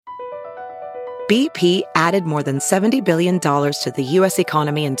BP added more than $70 billion to the U.S.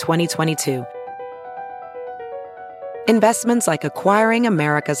 economy in 2022. Investments like acquiring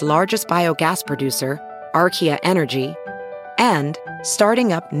America's largest biogas producer, Archaea Energy, and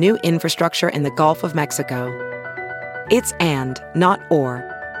starting up new infrastructure in the Gulf of Mexico. It's and, not or.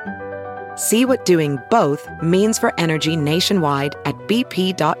 See what doing both means for energy nationwide at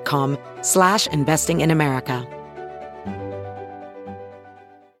bp.com/investing in America.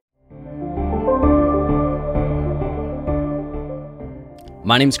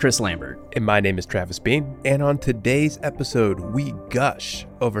 My name is Chris Lambert. And my name is Travis Bean. And on today's episode, we gush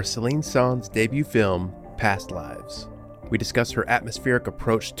over Celine Song's debut film, Past Lives. We discuss her atmospheric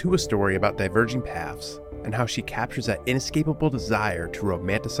approach to a story about diverging paths and how she captures that inescapable desire to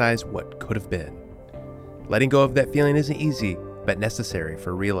romanticize what could have been. Letting go of that feeling isn't easy, but necessary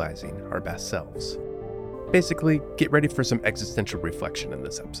for realizing our best selves. Basically, get ready for some existential reflection in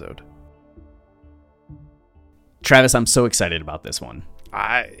this episode. Travis, I'm so excited about this one.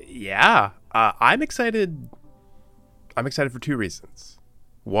 I'm excited. I'm excited for two reasons.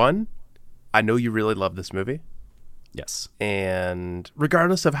 One, I know you really love this movie. Yes. And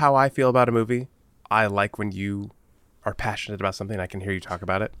regardless of how I feel about a movie, I like when you are passionate about something. I can hear you talk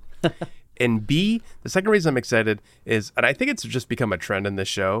about it. And B, the second reason I'm excited is, and I think it's just become a trend in this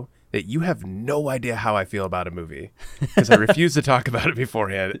show, that you have no idea how I feel about a movie because I refuse to talk about it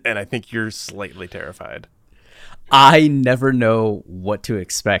beforehand, and I think you're slightly terrified. I never know what to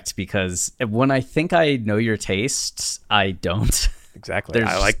expect because when I think I know your tastes, I don't. Exactly.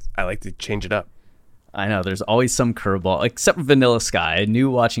 I like to change it up. I know there's always some curveball, except for Vanilla Sky. I knew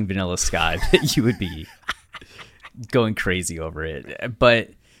watching Vanilla Sky that you would be going crazy over it.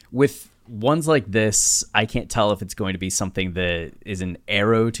 But with ones like this, I can't tell if it's going to be something that is an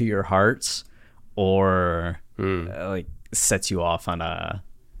arrow to your heart or like sets you off on a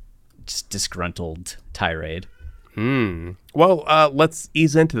just disgruntled tirade. Well, let's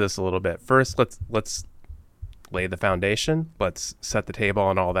ease into this a little bit. First, let's lay the foundation. Let's set the table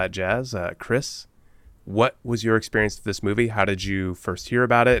and all that jazz. Chris, what was your experience with this movie? How did you first hear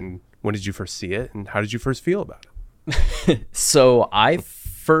about it, and when did you first see it, and how did you first feel about it? So I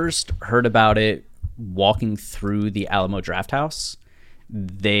first heard about it walking through the Alamo Drafthouse.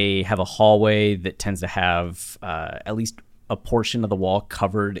 They have a hallway that tends to have at least a portion of the wall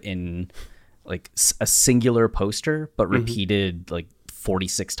covered in like a singular poster, but repeated like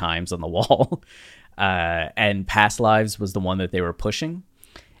 46 times on the wall. And Past Lives was the one that they were pushing.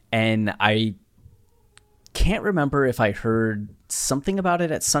 And I can't remember if I heard something about it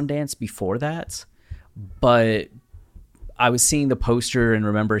at Sundance before that, but I was seeing the poster and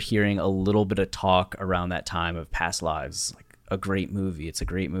remember hearing a little bit of talk around that time of Past Lives, like a great movie. It's a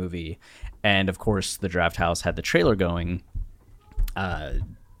great movie. And of course the Drafthouse had the trailer going.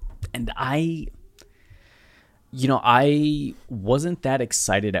 And I wasn't that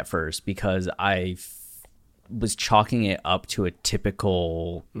excited at first because I was chalking it up to a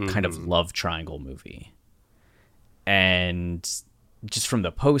typical kind of love triangle movie. And just from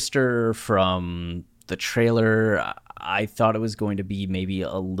the poster, from the trailer, I thought it was going to be maybe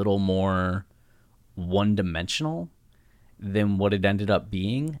a little more one-dimensional than what it ended up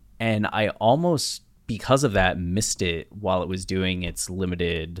being. And I almost, because of that, missed it while it was doing its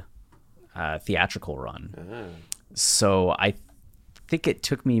limited theatrical run. So I think it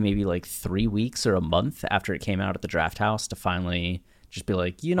took me maybe like 3 weeks or a month after it came out at the Drafthouse to finally just be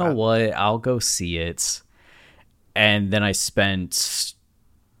like, you know what, I'll go see it. And then I spent,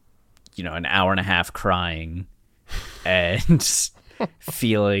 an hour and a half crying and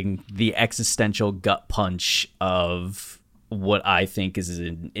feeling the existential gut punch of what I think is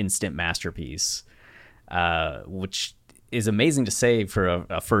an instant masterpiece, which is amazing to say for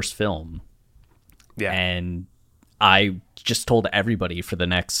a first film. Yeah. And I just told everybody for the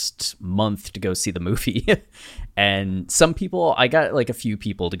next month to go see the movie. And some people, I got like a few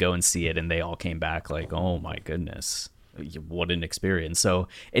people to go and see it, and they all came back like, oh my goodness, what an experience. So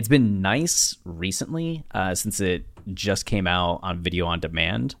it's been nice recently, since it just came out on video on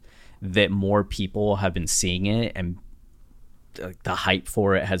demand, that more people have been seeing it and the hype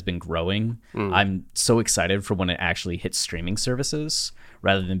for it has been growing. I'm so excited for when it actually hits streaming services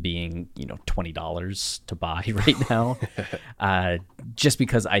rather than being, $20 to buy right now. Just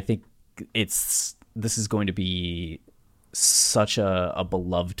because I think this is going to be such a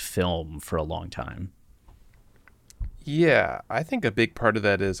beloved film for a long time. Yeah, I think a big part of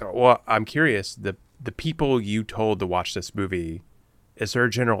that is, well, I'm curious, the people you told to watch this movie, is there a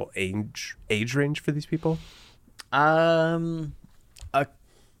general age range for these people? Early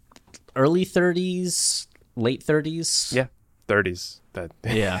 30s, late 30s. Yeah, 30s. That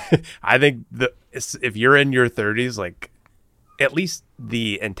Yeah. I think if you're in your 30s, like at least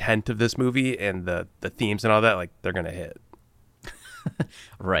the intent of this movie and the themes and all that, like they're gonna hit.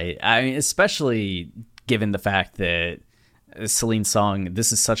 Right. I mean, especially given the fact that Celine Song,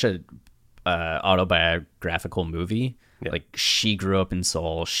 this is such a autobiographical movie. Yeah. Like, she grew up in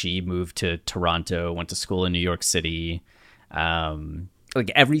Seoul. She moved to Toronto, went to school in New York City. Like,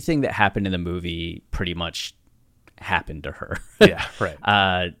 everything that happened in the movie pretty much happened to her. Yeah,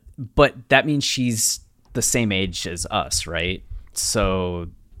 right. But that means she's the same age as us, right? So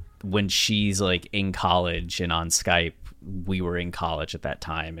when she's like in college and on Skype, we were in college at that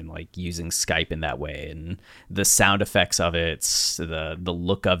time and like using Skype in that way, and the sound effects of it, the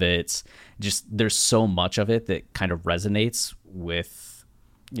look of it, just there's so much of it that kind of resonates with,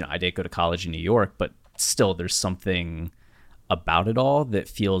 you know, I did go to college in New York, but still there's something about it all that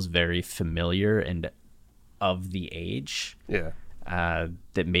feels very familiar and of the age. Yeah.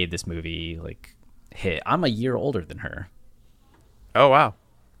 That made this movie like hit. I'm a year older than her. Oh wow.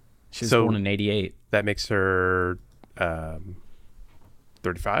 She was born in 88. That makes her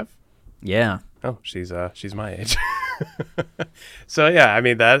 35. Yeah. Oh, she's my age. So yeah, I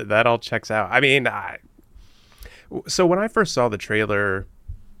mean that all checks out. I mean, so when I first saw the trailer,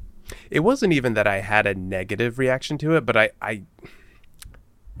 it wasn't even that I had a negative reaction to it, but I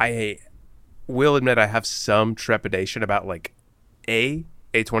will admit I have some trepidation about like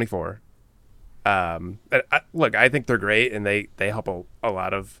A24. Look, I think they're great, and they help a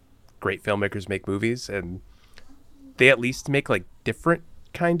lot of great filmmakers make movies, and they at least make like different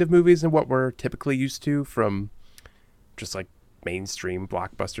kind of movies than what we're typically used to from just like mainstream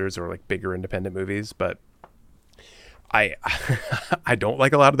blockbusters or like bigger independent movies. But I I don't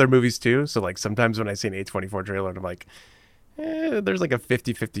like a lot of their movies too. So like sometimes when I see an A24 trailer, I'm like, there's like a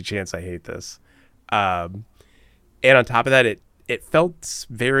 50-50 chance I hate this. And on top of that, it felt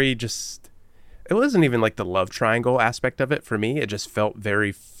very just, it wasn't even like the love triangle aspect of it for me. It just felt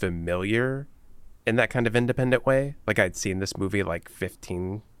very familiar in that kind of independent way. Like I'd seen this movie like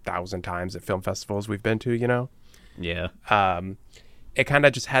 15,000 times at film festivals we've been to, you know? Yeah. It kind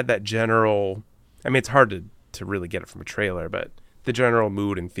of just had that general, I mean, it's hard to really get it from a trailer, but the general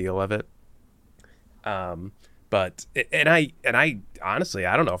mood and feel of it. But I honestly,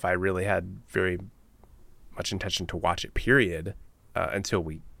 I don't know if I really had very much intention to watch it, period, until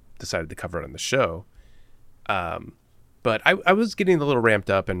we decided to cover it on the show. But I was getting a little ramped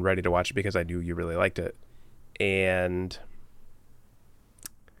up and ready to watch it because I knew you really liked it. And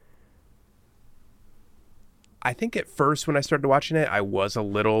I think at first when I started watching it, I was a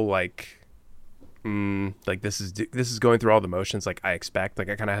little like this is going through all the motions like I expect. Like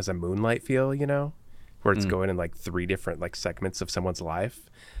it kind of has a Moonlight feel, you know, where it's going in like 3 different like segments of someone's life.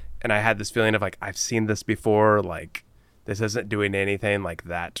 And I had this feeling of like, I've seen this before. Like this isn't doing anything like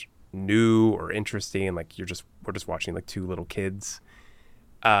that new or interesting. Like we're just watching like 2 little kids.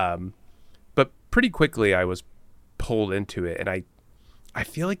 But pretty quickly I was pulled into it, and I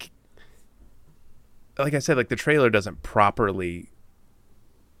feel like I said, like the trailer doesn't properly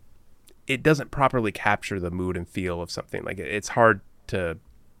capture the mood and feel of something. Like it's hard to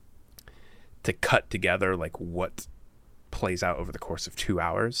cut together like what plays out over the course of 2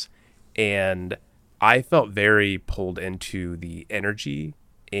 hours. And I felt very pulled into the energy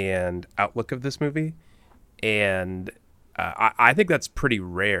and outlook of this movie. And I think that's pretty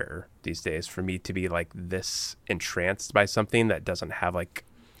rare these days for me to be like this entranced by something that doesn't have like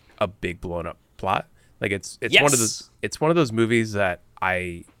a big blown up plot. Like it's Yes. one of those movies that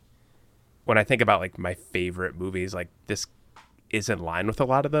when I think about like my favorite movies, like this is in line with a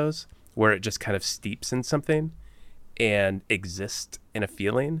lot of those, where it just kind of steeps in something and exists in a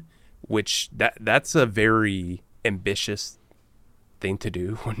feeling, which that's a very ambitious thing to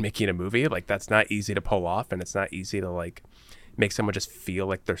do when making a movie. Like that's not easy to pull off, and it's not easy to like make someone just feel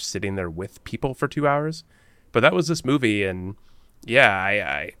like they're sitting there with people for 2 hours. But that was this movie, and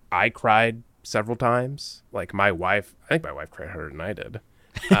yeah, I cried several times. Like I think my wife cried harder than I did.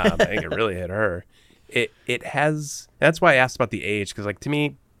 I think it really hit her. It has, that's why I asked about the age, because like to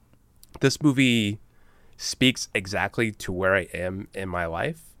me this movie speaks exactly to where I am in my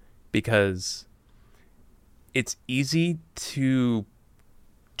life, because it's easy to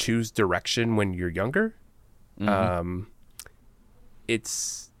choose direction when you're younger. Mm-hmm.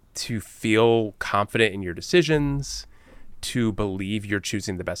 It's to feel confident in your decisions, to believe you're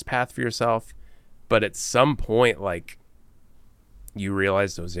choosing the best path for yourself. But at some point, like, you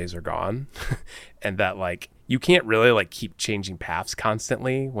realize those days are gone and that like you can't really like keep changing paths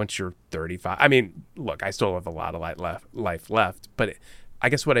constantly once you're 35. I mean, look, I still have a lot of life left, but I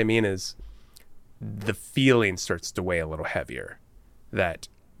guess what I mean is the feeling starts to weigh a little heavier. that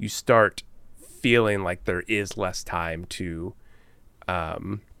you start feeling like there is less time to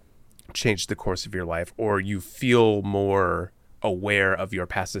change the course of your life, or you feel more aware of your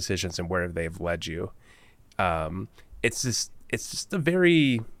past decisions and where they've led you. It's just a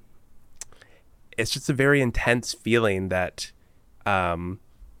very intense feeling that kind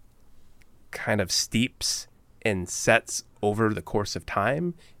of steeps and sets over the course of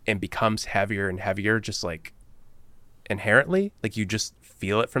time and becomes heavier and heavier, just like inherently. Like you just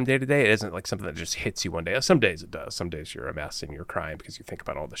feel it from day to day. It isn't like something that just hits you one day. Some days it does. Some days you're a mess and you're crying because you think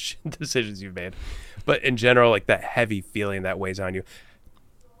about all the decisions you've made. But in general, like that heavy feeling that weighs on you,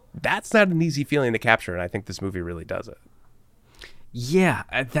 that's not an easy feeling to capture. And I think this movie really does it. Yeah,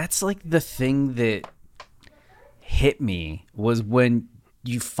 that's like the thing that hit me was when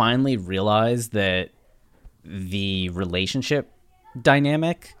you finally realize that the relationship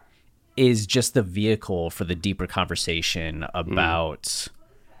dynamic is just the vehicle for the deeper conversation about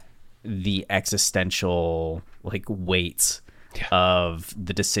the existential like weight of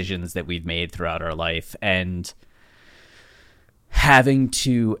the decisions that we've made throughout our life, and having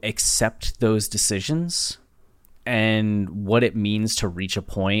to accept those decisions and what it means to reach a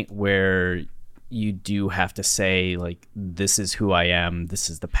point where you do have to say, like, this is who I am, this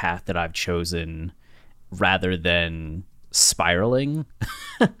is the path that I've chosen, rather than spiraling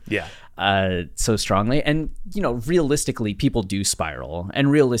so strongly. And, you know, realistically, people do spiral,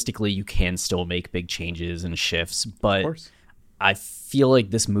 and realistically, you can still make big changes and shifts, but I feel like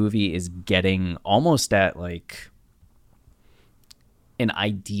this movie is getting almost at like an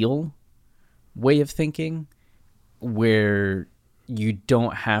ideal way of thinking where you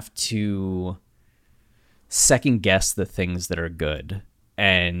don't have to second guess the things that are good.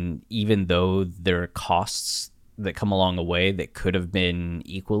 And even though there are costs that come along the way that could have been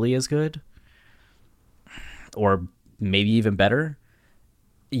equally as good or maybe even better,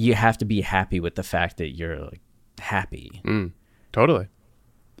 you have to be happy with the fact that you're like happy. Totally.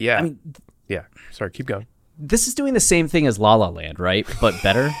 Yeah. I mean, yeah. Sorry, keep going. This is doing the same thing as La La Land, right? But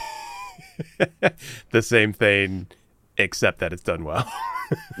better. The same thing, except that it's done well.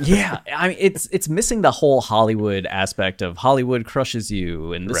 Yeah, I mean, it's missing the whole Hollywood aspect of Hollywood crushes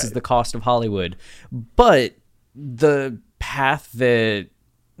you, and this is the cost of Hollywood. But the path that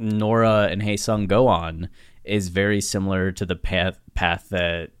Nora and Hae Sung go on is very similar to the path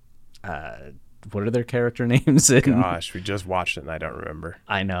that what are their character names? Gosh, we just watched it and I don't remember.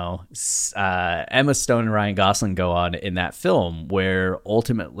 I know. Emma Stone and Ryan Gosling go on in that film, where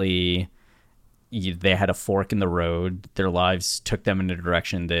ultimately they had a fork in the road. Their lives took them in a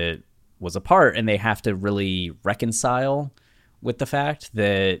direction that was apart, and they have to really reconcile with the fact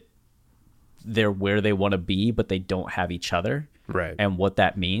that they're where they want to be, but they don't have each other. Right. And what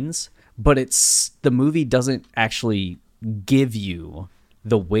that means. But the movie doesn't actually give you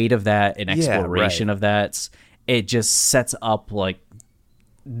the weight of that and exploration of that. It just sets up like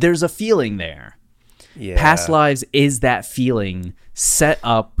there's a feeling there. Yeah. Past Lives is that feeling set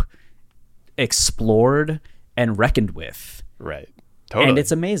up, explored, and reckoned with. Right. Totally. And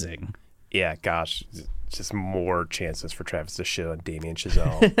it's amazing. Yeah, gosh. Just more chances for Travis to shit on Damien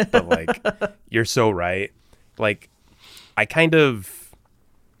Chazelle. But like, you're so right. Like,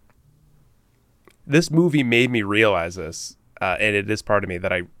 this movie made me realize this, and it is part of me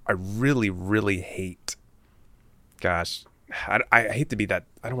that I really, really hate. Gosh, I hate to be that.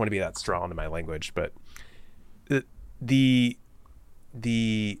 I don't want to be that strong in my language, but the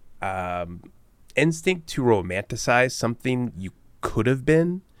instinct to romanticize something you could have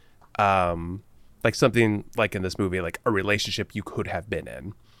been, like something like in this movie, like a relationship you could have been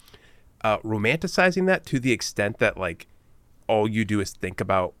in, romanticizing that to the extent that like all you do is think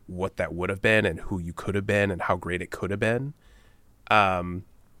about what that would have been and who you could have been and how great it could have been.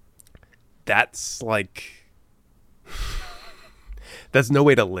 That's like, that's no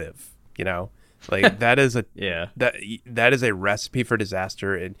way to live, you know? Like that is a, that is a recipe for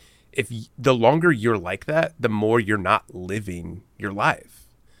disaster. And the longer you're like that, the more you're not living your life,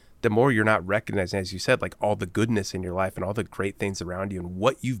 the more you're not recognizing, as you said, like all the goodness in your life and all the great things around you and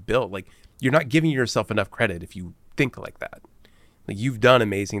what you've built. Like you're not giving yourself enough credit if you think like that. Like you've done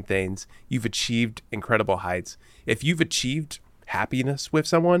amazing things. You've achieved incredible heights. If you've achieved happiness with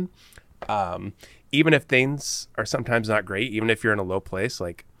someone, even if things are sometimes not great, even if you're in a low place,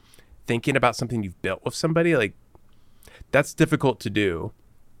 like thinking about something you've built with somebody, like that's difficult to do,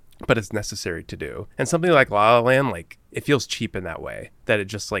 but it's necessary to do. And something like La La Land, like it feels cheap in that way, that it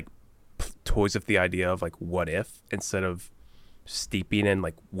just like toys with the idea of like what if, instead of steeping in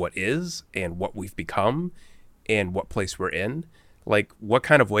like what is and what we've become and what place we're in. Like what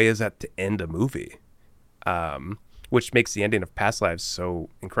kind of way is that to end a movie? which makes the ending of Past Lives so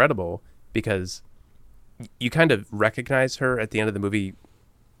incredible because you kind of recognize her at the end of the movie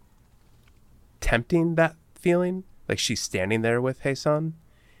tempting that feeling. Like she's standing there with Hae-sun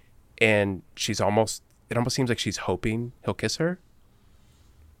and it almost seems like she's hoping he'll kiss her.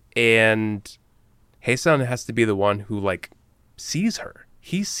 And Hae-sun has to be the one who like sees her.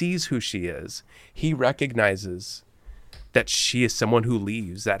 He sees who she is. He recognizes that she is someone who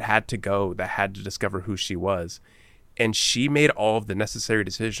leaves, that had to go, that had to discover who she was. And she made all of the necessary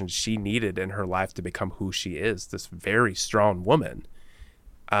decisions she needed in her life to become who she is, this very strong woman.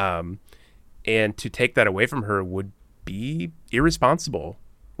 And to take that away from her would be irresponsible,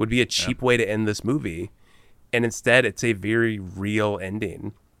 would be a cheap way to end this movie. And instead, it's a very real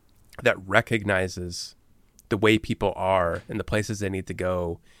ending that recognizes the way people are and the places they need to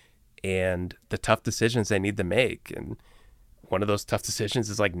go and the tough decisions they need to make. And one of those tough decisions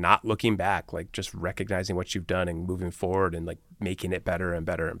is like not looking back, like just recognizing what you've done and moving forward and like making it better and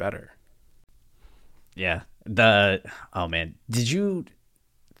better and better. Yeah. Oh man,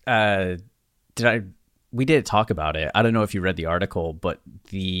 we did talk about it. I don't know if you read the article, but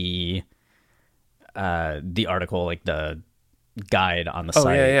the article, like the guide on the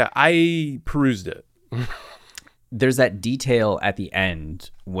site. Yeah. I perused it. There's that detail at the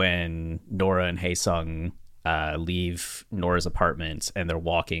end when Nora and Hae-sung leave Nora's apartment and they're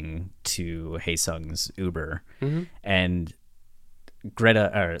walking to Hae-sung's Uber. Mm-hmm. And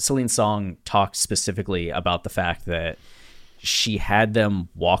Celine Song talked specifically about the fact that she had them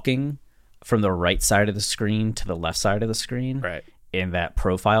walking from the right side of the screen to the left side of the screen, right, in that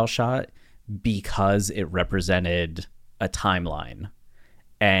profile shot because it represented a timeline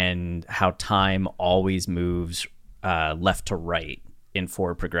and how time always moves left to right in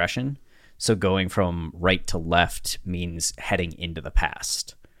forward progression. So going from right to left means heading into the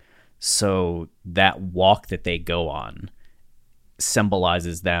past. So that walk that they go on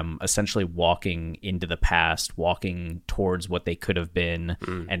symbolizes them essentially walking into the past, walking towards what they could have been,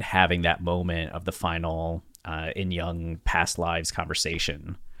 and having that moment of the final In Young Past Lives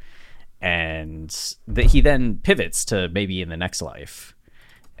conversation. And he then pivots to maybe in the next life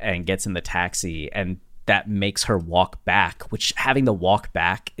and gets in the taxi, and that makes her walk back, which having the walk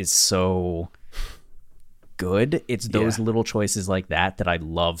back is so good. It's those little choices like that I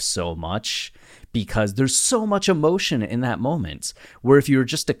love so much, because there's so much emotion in that moment, where if you were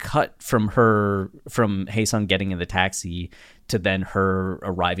just to cut from Hae-sung getting in the taxi to then her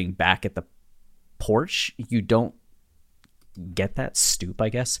arriving back at the porch, you don't get that stoop, I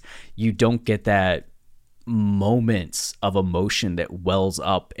guess. You don't get that moments of emotion that wells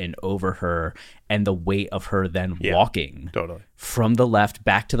up and over her, and the weight of her then walking totally from the left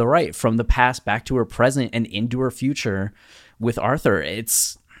back to the right, from the past back to her present and into her future with Arthur.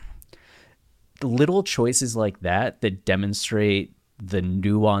 It's little choices like that demonstrate the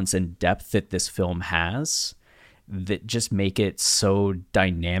nuance and depth that this film has, that just make it so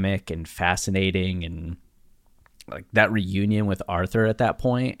dynamic and fascinating. And like that reunion with Arthur at that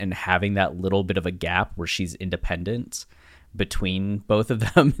point, and having that little bit of a gap where she's independent between both of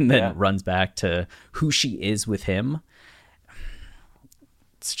them and then runs back to who she is with him.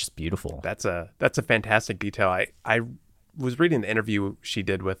 It's just beautiful. That's a fantastic detail. I was reading the interview she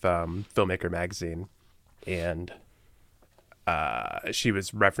did with Filmmaker Magazine, and she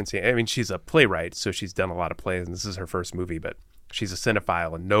was referencing, I mean, she's a playwright, so she's done a lot of plays, and this is her first movie, but she's a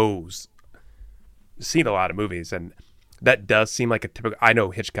cinephile and seen a lot of movies, and that does seem like a typical. I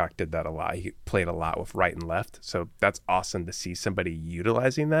know Hitchcock did that a lot. He played a lot with right and left, so that's awesome to see somebody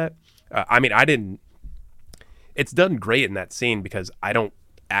utilizing that. I mean, it's done great in that scene because I don't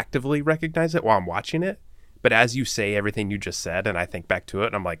actively recognize it while I'm watching it, but as you say everything you just said, and I think back to it,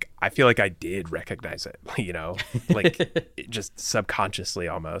 and I'm like, I feel like I did recognize it, like it just subconsciously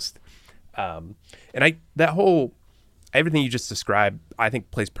almost. And everything you just described, I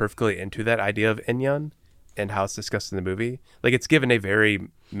think, plays perfectly into that idea of Inyan and how it's discussed in the movie. Like, it's given a very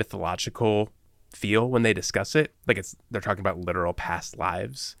mythological feel when they discuss it. Like, they're talking about literal past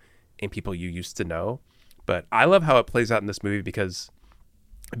lives and people you used to know. But I love how it plays out in this movie because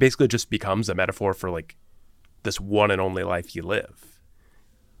it basically just becomes a metaphor for, like, this one and only life you live.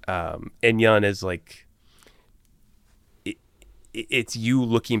 Inyan is, like, it's you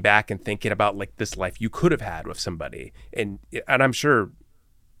looking back and thinking about like this life you could have had with somebody. And I'm sure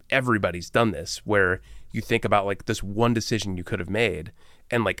everybody's done this, where you think about like this one decision you could have made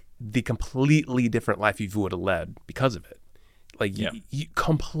and like the completely different life you would have led because of it. Like you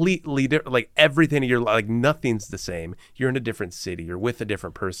completely different, like everything in your life, like nothing's the same. You're in a different city, you're with a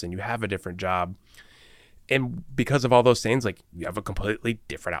different person, you have a different job. And because of all those things, like you have a completely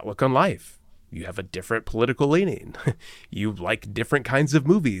different outlook on life. you have a different political leaning. You like different kinds of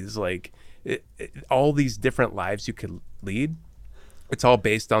movies. Like all these different lives you could lead. It's all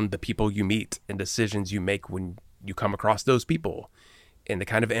based on the people you meet and decisions you make when you come across those people and the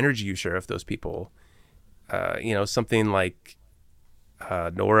kind of energy you share with those people. Something like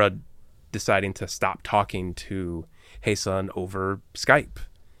Nora deciding to stop talking to Hae-sun over Skype.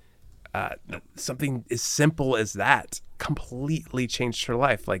 Something as simple as that completely changed her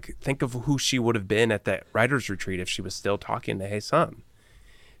life. Like, think of who she would have been at that writer's retreat if she was still talking to Hae-sun.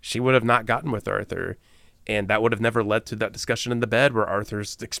 She would have not gotten with Arthur. And that would have never led to that discussion in the bed where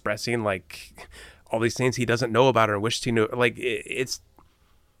Arthur's expressing like all these things he doesn't know about her and wished he knew. Like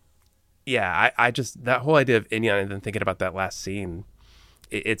I just, that whole idea of Inyan and then thinking about that last scene,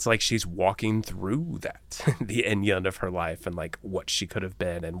 it's like she's walking through that, the Inyan of her life and like what she could have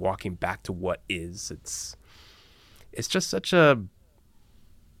been and walking back to what is. It's just such a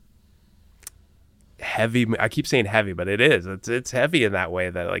heavy, I keep saying heavy, but it is. It's heavy in that way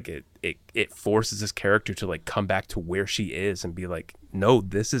that like it forces this character to like come back to where she is and be like, no,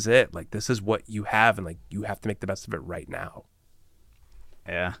 this is it. Like, this is what you have, and like you have to make the best of it right now.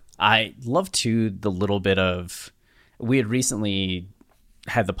 Yeah. I love too the little bit of, we had recently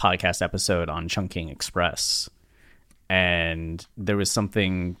had the podcast episode on Chungking Express, and there was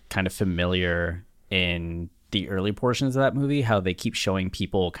something kind of familiar in the early portions of that movie, how they keep showing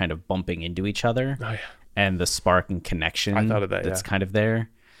people kind of bumping into each other. Oh, yeah. And the spark and connection I thought of that, that's kind of there.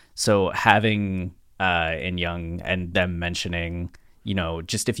 So having In Young and them mentioning,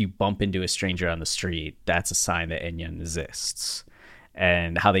 just if you bump into a stranger on the street, that's a sign that In Young exists.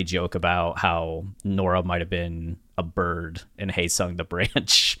 And how they joke about how Nora might have been a bird and Hae-sung the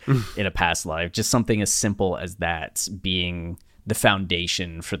branch in a past life. Just something as simple as that being the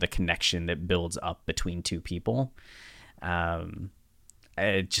foundation for the connection that builds up between two people.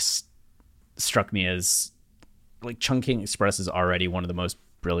 It just struck me as like Chungking Express is already one of the most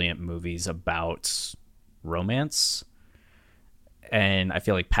brilliant movies about romance. And I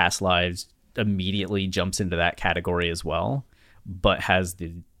feel like Past Lives immediately jumps into that category as well, but has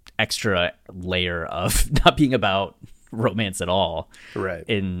the extra layer of not being about romance at all. Right.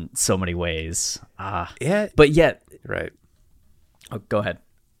 In so many ways. Yeah. But yet. Right. Oh, go ahead.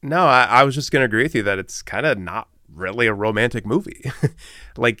 No, I was just going to agree with you that it's kind of not really a romantic movie.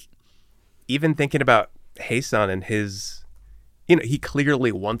 Like, even thinking about Hae-sun and his, he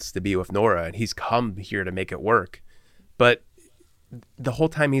clearly wants to be with Nora and he's come here to make it work. But the whole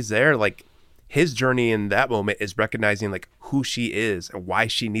time he's there, like, his journey in that moment is recognizing like who she is and why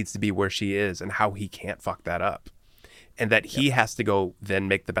she needs to be where she is and how he can't fuck that up. And that he has to go then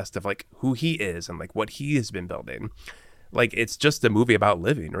make the best of like who he is and like what he has been building. Like, it's just a movie about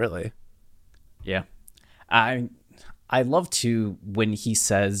living, really. Yeah. I love to when he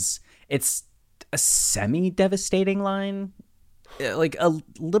says it's a semi-devastating line. Like a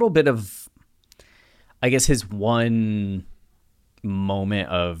little bit of, I guess, his one moment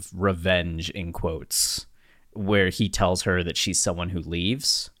of revenge in quotes where he tells her that she's someone who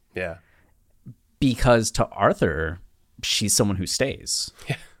leaves. Yeah. Because to Arthur, she's someone who stays.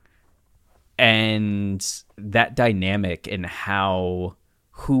 Yeah. And that dynamic and how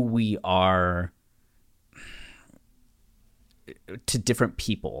who we are to different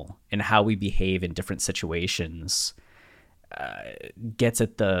people and how we behave in different situations gets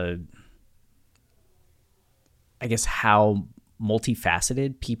at the, I guess, how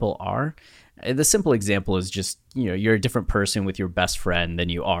multifaceted people are. The simple example is just, you're a different person with your best friend than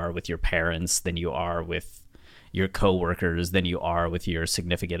you are with your parents, than you are with your coworkers, than you are with your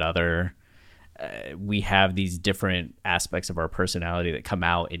significant other. We have these different aspects of our personality that come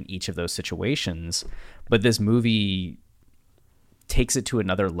out in each of those situations. But this movie takes it to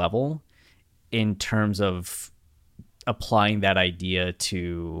another level in terms of applying that idea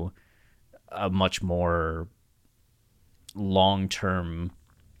to a much more long-term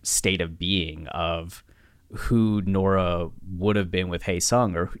state of being of who Nora would have been with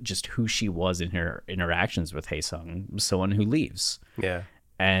Hae-sung, or just who she was in her interactions with Hae-sung, someone who leaves. Yeah.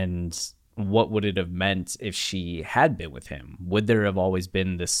 And what would it have meant if she had been with him? Would there have always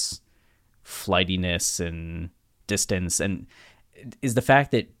been this flightiness and distance? And is the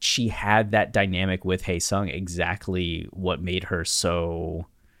fact that she had that dynamic with Hae-sung exactly what made her so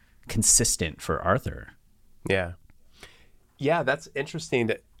consistent for Arthur? Yeah. Yeah, that's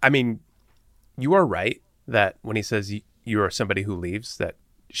interesting. I mean, you are right that when he says you are somebody who leaves, that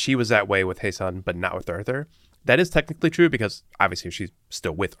she was that way with Hae-sun, but not with Arthur. That is technically true because obviously she's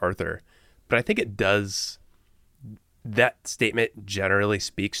still with Arthur. But I think it does, that statement generally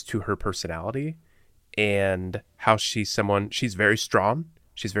speaks to her personality and how she's very strong.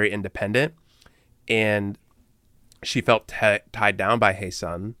 She's very independent, and she felt tied down by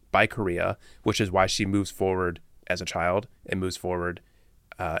Hae-sun, by Korea, which is why she moves forward as a child and moves forward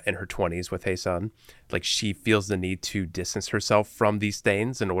in her 20s with Hae-sun. Like, she feels the need to distance herself from these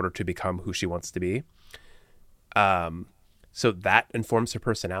things in order to become who she wants to be. So that informs her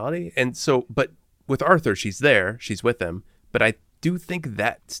personality. And so, but with Arthur, she's there, she's with him. But I do think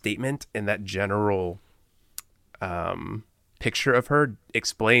that statement and that general picture of her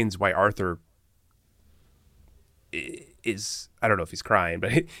explains why Arthur is, I don't know if he's crying,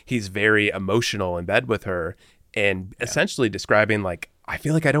 but he's very emotional in bed with her, and essentially describing, like, I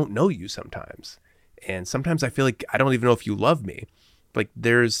feel like I don't know you sometimes. And sometimes I feel like I don't even know if you love me. Like,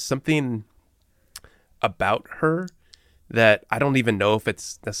 there's something about her that I don't even know if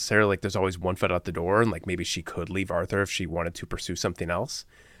it's necessarily like there's always one foot out the door, and like maybe she could leave Arthur if she wanted to pursue something else.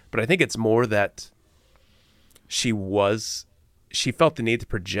 But I think it's more that she felt the need to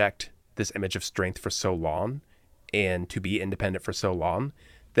project this image of strength for so long and to be independent for so long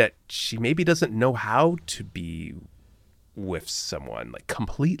that she maybe doesn't know how to be with someone like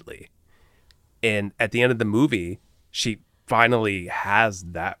completely. And at the end of the movie, she finally has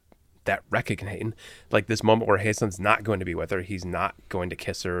that reckoning, like this moment where Hae-sun's not going to be with her. He's not going to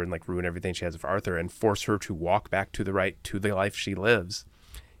kiss her and like ruin everything she has with Arthur and force her to walk back to the life she lives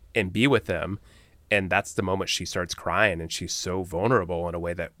and be with him. And that's the moment she starts crying, and she's so vulnerable in a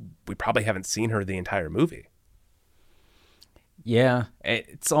way that we probably haven't seen her the entire movie. Yeah,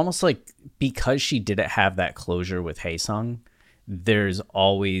 it's almost like because she didn't have that closure with Hae-sung, there's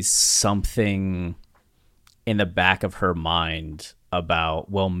always something in the back of her mind about,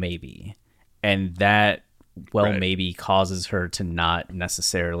 well, maybe. And that, well, right, maybe causes her to not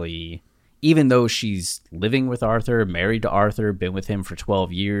necessarily, even though she's living with Arthur, married to Arthur, been with him for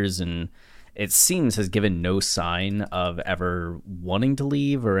 12 years, and it seems has given no sign of ever wanting to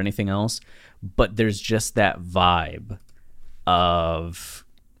leave or anything else. But there's just that vibe of,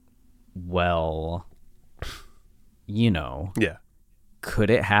 well, yeah, could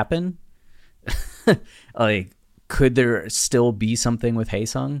it happen? Like, could there still be something with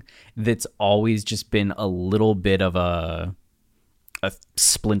Hae-sung that's always just been a little bit of a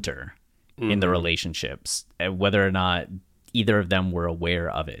splinter in the relationships, whether or not either of them were aware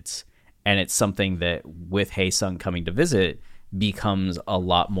of it? And it's something that with Hae-sung coming to visit becomes a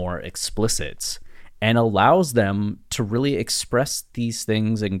lot more explicit and allows them to really express these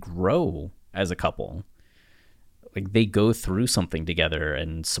things and grow as a couple. Like, they go through something together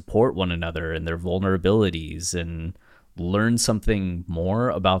and support one another and their vulnerabilities and learn something more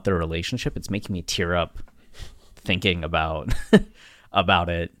about their relationship. It's making me tear up thinking about about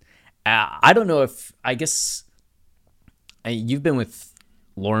it. I don't know if, I guess you've been with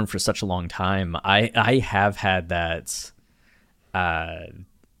Lauren for such a long time. I have had that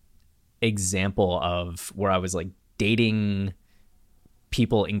example of where I was like dating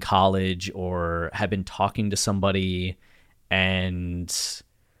people in college or have been talking to somebody, and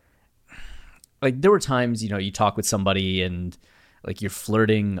like there were times, you talk with somebody and like you're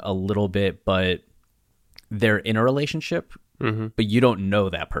flirting a little bit, but they're in a relationship, but you don't know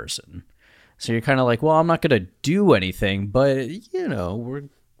that person. So you're kind of like, well, I'm not going to do anything, but we're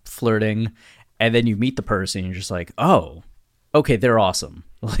flirting. And then you meet the person and you're just like, oh, okay, they're awesome.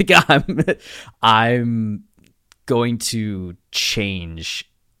 Like I'm going to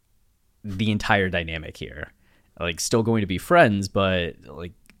change the entire dynamic here. Like, still going to be friends, but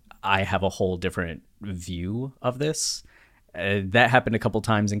like I have a whole different view of this. That happened a couple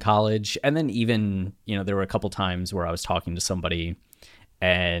times in college. And then even, there were a couple times where I was talking to somebody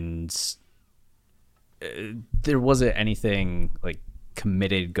and there wasn't anything like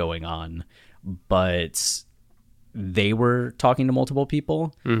committed going on, but they were talking to multiple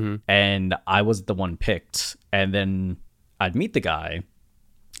people and I was the one picked. And then I'd meet the guy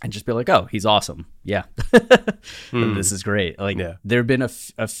and just be like, oh, he's awesome. Yeah. This is great. Like, there've been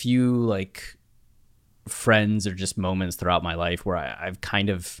a few like friends or just moments throughout my life where I've kind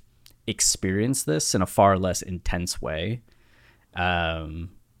of experienced this in a far less intense way,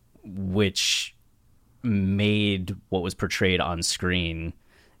 which made what was portrayed on screen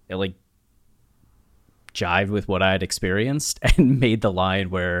like jived with what I had experienced, and made the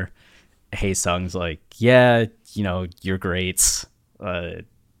line where Hae-sung's like, yeah, you're great,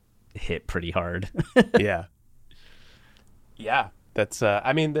 hit pretty hard. Yeah. That's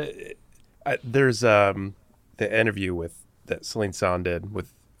I mean, there's the interview that Celine Song did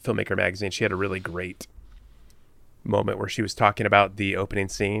with Filmmaker Magazine. She had a really great moment where she was talking about the opening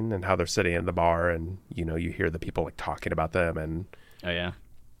scene and how they're sitting in the bar, and you hear the people like talking about them, and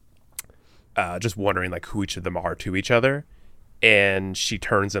just wondering like who each of them are to each other. And she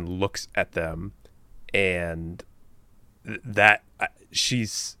turns and looks at them and that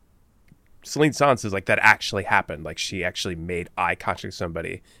she's Celine Song says like that actually happened. Like she actually made eye contact with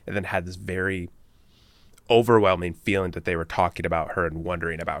somebody and then had this very overwhelming feeling that they were talking about her and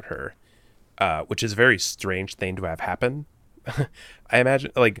wondering about her, which is a very strange thing to have happen. I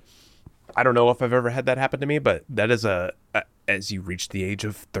imagine, like, I don't know if I've ever had that happen to me, but that is as you reach the age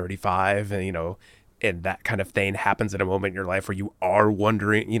of 35 and, you know, and that kind of thing happens in a moment in your life where you are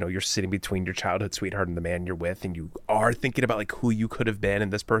wondering, you know, you're sitting between your childhood sweetheart and the man you're with, and you are thinking about like who you could have been.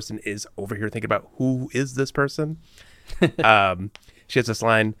 And this person is over here thinking about who is this person? She has this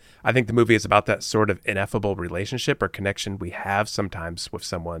line, I think the movie is about that sort of ineffable relationship or connection we have sometimes with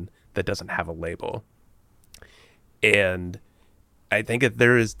someone that doesn't have a label. And I think that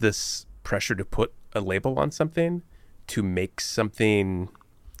there is this pressure to put a label on something, to make something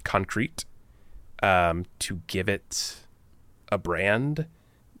concrete, to give it a brand,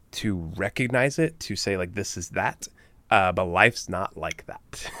 to recognize it, to say like, this is that. But life's not like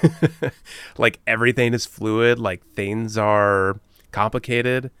that. Like everything is fluid, like things are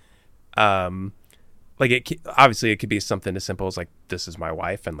complicated. Like obviously it could be something as simple as like, this is my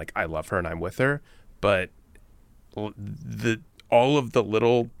wife and like I love her and I'm with her, but all of the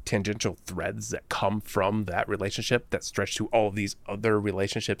little tangential threads that come from that relationship that stretch to all of these other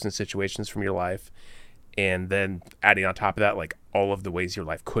relationships and situations from your life, and then adding on top of that like all of the ways your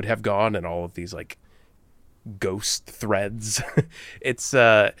life could have gone and all of these like ghost threads. It's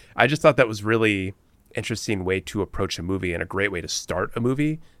I just thought that was really interesting way to approach a movie and a great way to start a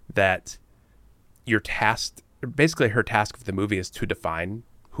movie, that your task, basically her task of the movie, is to define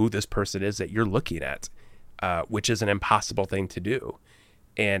who this person is that you're looking at, which is an impossible thing to do.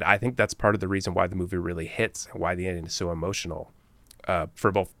 And I think that's part of the reason why the movie really hits and why the ending is so emotional,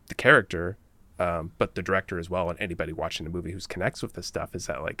 for both the character, but the director as well, and anybody watching the movie who connects with this stuff, is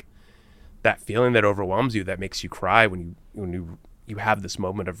that like that feeling that overwhelms you, that makes you cry when you have this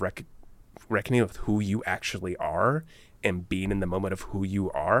moment of reckoning with who you actually are and being in the moment of who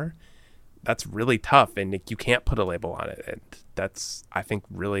you are. That's really tough, and you can't put a label on it, and that's, I think,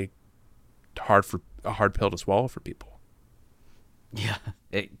 really a hard pill to swallow for people. Yeah,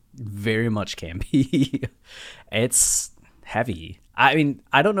 it very much can be. It's heavy. I mean,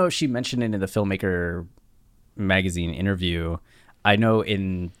 I don't know if she mentioned it in the Filmmaker magazine interview. I know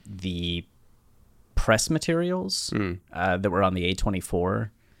in the press materials that were on the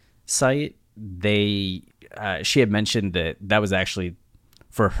A24 site, she had mentioned that was actually,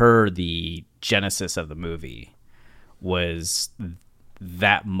 for her, the genesis of the movie was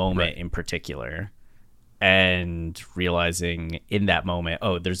that moment in particular, and realizing in that moment,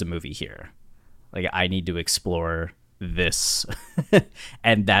 oh, there's a movie here. Like, I need to explore this.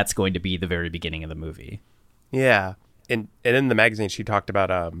 And that's going to be the very beginning of the movie. Yeah. And in the magazine, she talked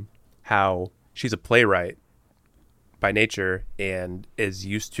about how she's a playwright by nature and is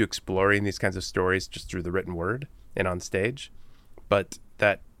used to exploring these kinds of stories just through the written word and on stage. But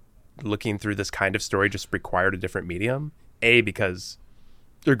that looking through this kind of story just required a different medium. Because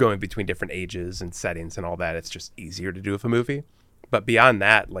they're going between different ages and settings and all that. It's just easier to do with a movie. But beyond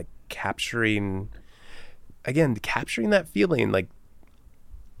that, like capturing that feeling, like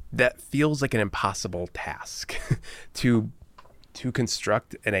that feels like an impossible task to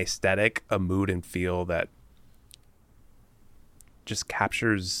construct an aesthetic, a mood and feel that just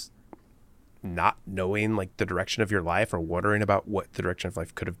captures not knowing like the direction of your life or wondering about what the direction of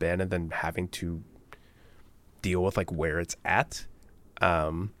life could have been, and then having to deal with like where it's at.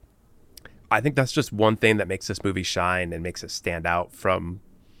 I think that's just one thing that makes this movie shine and makes it stand out from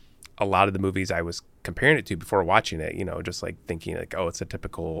a lot of the movies I was comparing it to before watching it, you know, just like thinking like, oh, it's a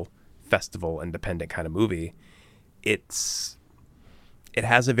typical festival independent kind of movie. It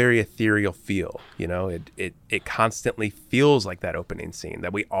has a very ethereal feel, you know, it constantly feels like that opening scene,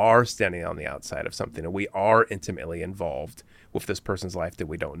 that we are standing on the outside of something and we are intimately involved with this person's life that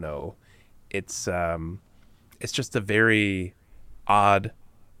we don't know. It's just a very odd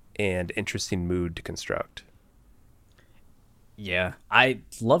and interesting mood to construct. Yeah, I'd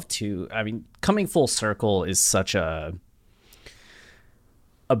love to. I mean, coming full circle is such a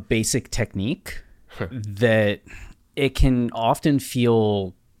basic technique that it can often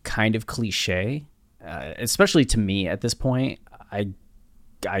feel kind of cliche, especially to me at this point. I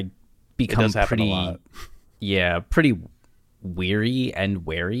become pretty weary and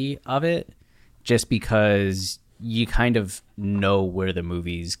wary of it, just because you kind of know where the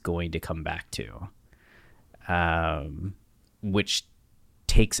movie's going to come back to, which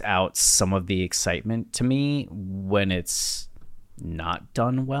takes out some of the excitement to me when it's not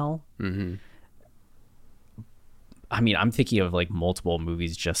done well. Mm-hmm. I mean, I'm thinking of like multiple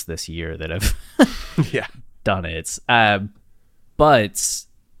movies just this year that have Yeah. done it. But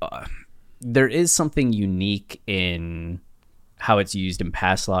there is something unique in how it's used in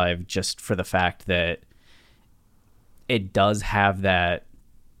Past Lives, just for the fact that it does have that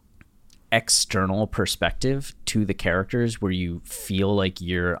external perspective to the characters where you feel like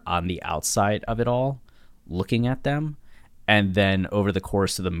you're on the outside of it all looking at them, and then over the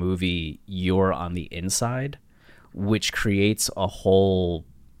course of the movie you're on the inside, which creates a whole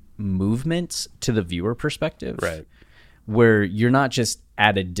movement to the viewer perspective, Right. where you're not just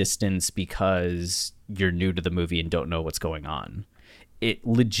at a distance because you're new to the movie and don't know what's going on. It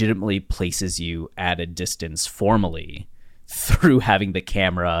legitimately places you at a distance formally through having the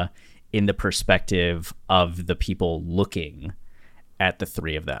camera in the perspective of the people looking at the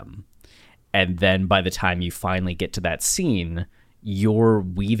three of them. And then by the time you finally get to that scene, you're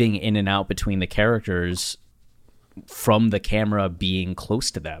weaving in and out between the characters from the camera being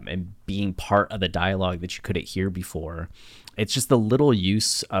close to them and being part of the dialogue that you couldn't hear before. It's just the little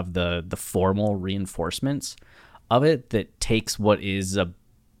use of the formal reinforcements of it that takes what is a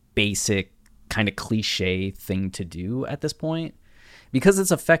basic kind of cliche thing to do at this point. Because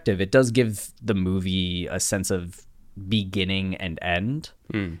it's effective, it does give the movie a sense of beginning and end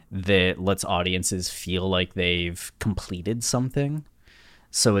that lets audiences feel like they've completed something.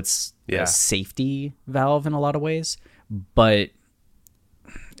 So it's a safety valve in a lot of ways, but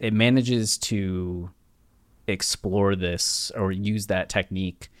it manages to explore this or use that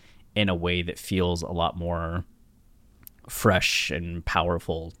technique in a way that feels a lot more fresh and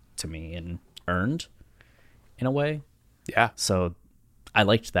powerful to me and earned in a way. Yeah. So I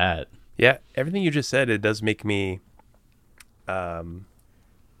liked that. Yeah. Everything you just said, it does make me, it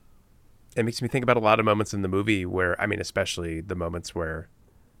makes me think about a lot of moments in the movie where, I mean, especially the moments where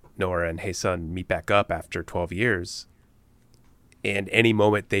Nora and Hae-sun meet back up after 12 years, and any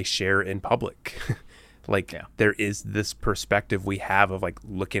moment they share in public. There is this perspective we have of like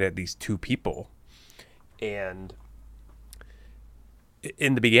looking at these two people, and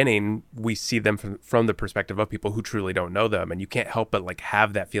in the beginning we see them from the perspective of people who truly don't know them, and you can't help but like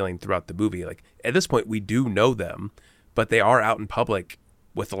have that feeling throughout the movie. Like at this point we do know them, but they are out in public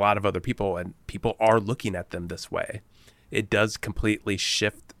with a lot of other people, and people are looking at them this way. It does completely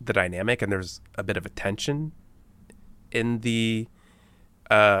shift the dynamic, and there's a bit of a tension in the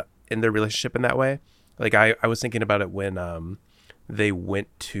in their relationship in that way. Like I was thinking about it when they went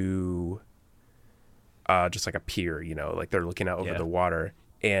to just like a pier, you know, like they're looking out over the water,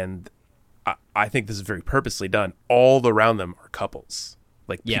 and I think this is very purposely done. All around them are couples,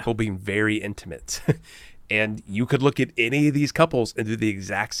 like people being very intimate. And you could look at any of these couples and do the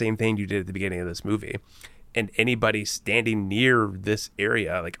exact same thing you did at the beginning of this movie. And anybody standing near this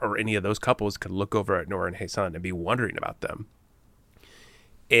area, like, or any of those couples, could look over at Nora and Hae-sun and be wondering about them.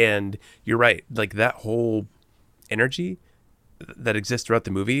 And you're right, like that whole energy that exists throughout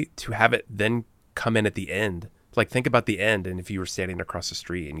the movie, to have it then come in at the end. Like, think about the end, and if you were standing across the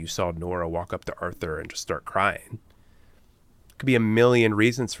street and you saw Nora walk up to Arthur and just start crying, could be a million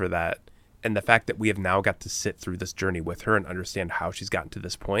reasons for that. And the fact that we have now got to sit through this journey with her and understand how she's gotten to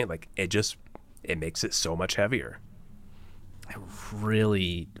this point, like it makes it so much heavier. It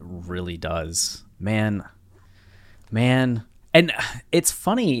really, really does. Man. And it's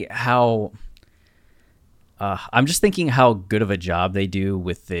funny how I'm just thinking how good of a job they do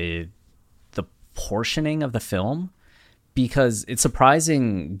with the portioning of the film, because it's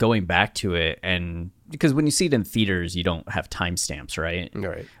surprising going back to it, and because when you see it in theaters, you don't have timestamps, right?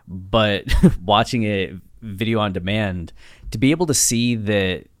 Right. But watching it video on demand, to be able to see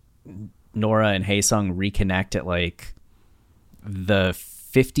that Nora and Hae-sung reconnect at like the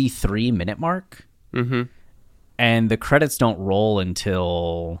 53-minute mark, and the credits don't roll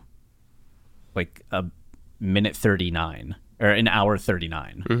until like a minute 39 or an hour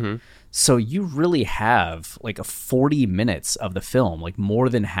 39. So you really have like a 40 minutes of the film, like more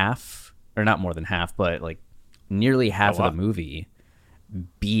than half, or not more than half, but like nearly half of the movie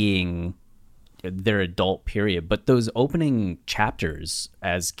being their adult period. But those opening chapters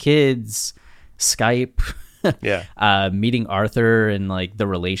as kids, Skype, meeting Arthur and like the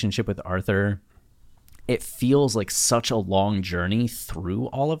relationship with Arthur, it feels like such a long journey through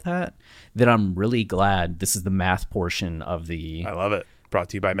all of that I'm really glad this is the math portion of the... I love it. Brought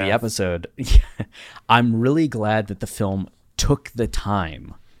to you by Math. The episode. I'm really glad that the film took the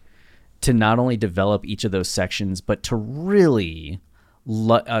time to not only develop each of those sections, but to really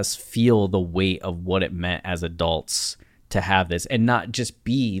let us feel the weight of what it meant as adults to have this, and not just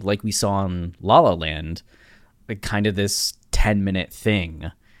be like we saw in La La Land, like kind of this 10-minute thing.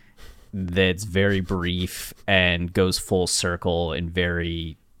 that's very brief and goes full circle in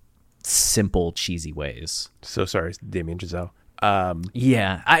very simple, cheesy ways. So sorry, Damien Chazelle.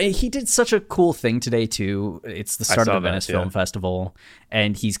 Yeah, he did such a cool thing today too. It's the start of the Venice Film Festival,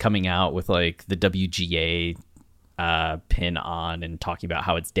 and he's coming out with like the WGA pin on and talking about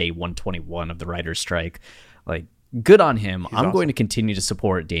how it's day 121 of the writer's strike. Like, good on him. I'm awesome. Going to continue to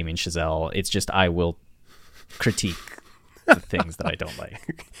support Damien Chazelle. It's just I will critique the things that I don't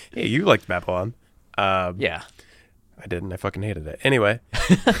like. Hey, you liked Babylon. Yeah. I didn't. I fucking hated it. Anyway.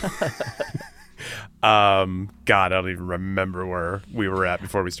 God, I don't even remember where we were at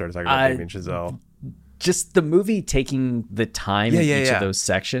before we started talking about Damien Chazelle. Just the movie taking the time in each of those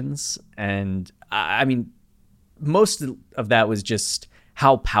sections. And I mean, most of that was just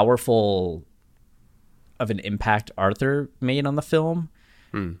how powerful of an impact Arthur made on the film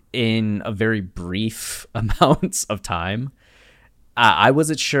in a very brief amounts of time. I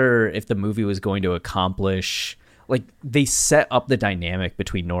wasn't sure if the movie was going to accomplish... Like, they set up the dynamic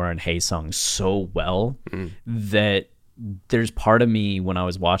between Nora and Hae-sung so well that there's part of me when I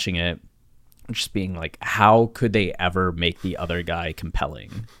was watching it just being like, how could they ever make the other guy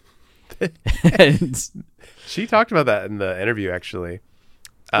compelling? And she talked about that in the interview, actually.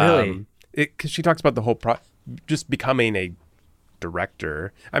 Really? Because she talks about the whole just becoming a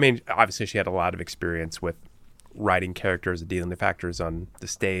director. I mean, obviously she had a lot of experience with writing characters and dealing with actors on the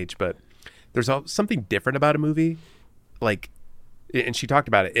stage, but there's something different about a movie. Like, and she talked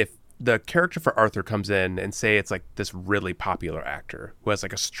about it. If the character for Arthur comes in and say it's like this really popular actor who has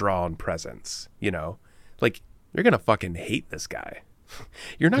like a strong presence, you know, like you're going to fucking hate this guy.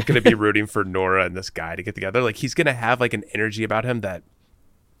 You're not going to be rooting for Nora and this guy to get together. Like, he's going to have like an energy about him that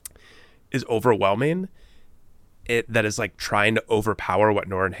is overwhelming. That is like trying to overpower what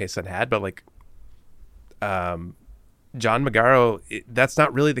Nora and Hae-sung had. But like, John Magaro, that's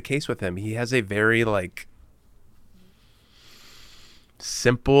not really the case with him. He has a very like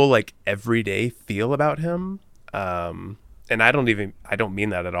simple, like everyday feel about him. And I don't mean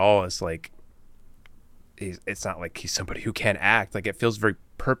that at all. It's like, it's not like he's somebody who can't act. Like, it feels very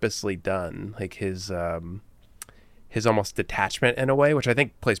purposely done. Like his almost detachment in a way, which I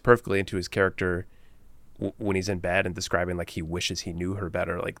think plays perfectly into his character when he's in bed and describing like he wishes he knew her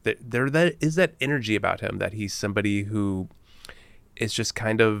better. Like there is that energy about him that he's somebody who is just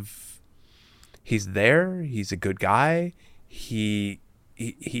kind of, he's there. He's a good guy. He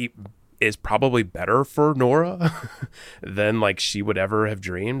is probably better for Nora than like she would ever have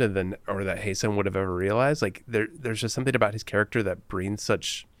dreamed, and then, or that Hae-sung would have ever realized. Like there's just something about his character that brings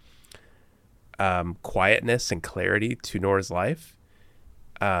such quietness and clarity to Nora's life.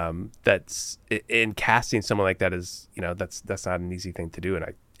 That's in casting someone like that is, you know, that's not an easy thing to do,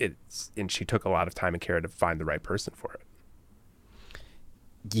 and she took a lot of time and care to find the right person for it.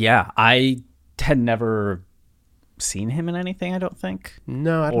 Yeah, I had never seen him in anything, I don't think.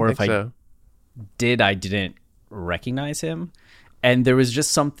 No, I don't think so. I didn't recognize him, and there was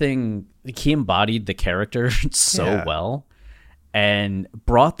just something, like, he embodied the character so well and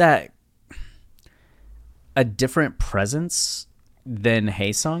brought that a different presence than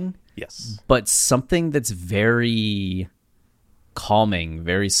Hae-sung. Yes. But something that's very calming,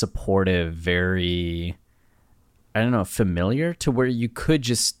 very supportive, very, I don't know, familiar, to where you could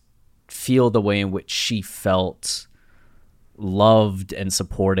just feel the way in which she felt loved and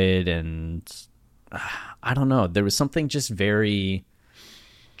supported. And I don't know, there was something just very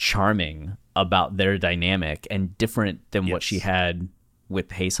charming about their dynamic and different than what she had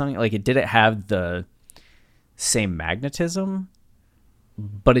with Hae-sung. Like, it didn't have the same magnetism,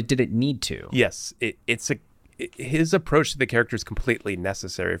 but it didn't need to. Yes, his approach to the character is completely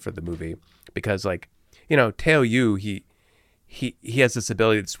necessary for the movie, because, like, you know, Teo Yu, he has this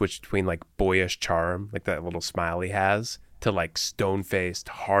ability to switch between like boyish charm, like that little smile he has, to like stone-faced,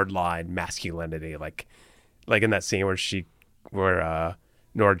 hard-line masculinity, like in that scene where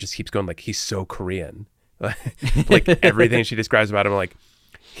Nora just keeps going like, he's so Korean. Like everything she describes about him, like,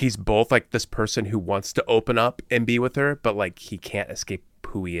 he's both like this person who wants to open up and be with her, but like he can't escape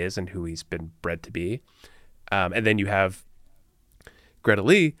who he is and who he's been bred to be. And then you have Greta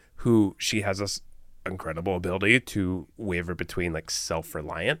Lee, who she has this incredible ability to waver between like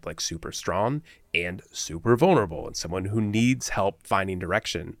self-reliant, like super strong, and super vulnerable, and someone who needs help finding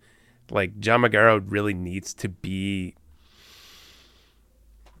direction. Like, John Magaro really needs to be...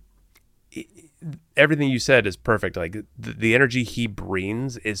 Everything you said is perfect. Like, the energy he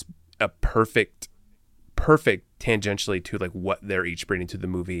brings is a perfect tangentially to like what they're each bringing to the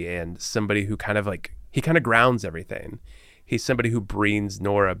movie, and somebody who kind of like, he kind of grounds everything. He's somebody who brings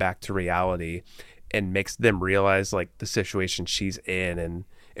Nora back to reality and makes them realize like the situation she's in,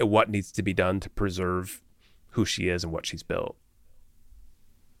 what needs to be done to preserve who she is and what she's built.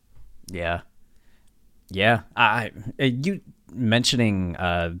 Yeah. You mentioning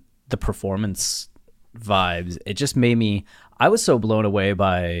the performance vibes, it just made me. I was so blown away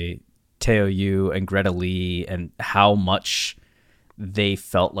by Teo Yu and Greta Lee and how much they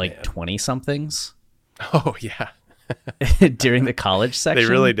felt like 20-somethings. Oh yeah. During the college section. They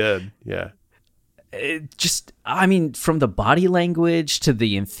really did. Yeah. It just, I mean, from the body language to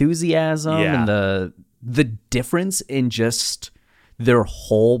the enthusiasm and the difference in just their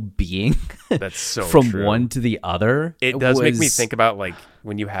whole being. That's so from true. one to the other. It does make me think about like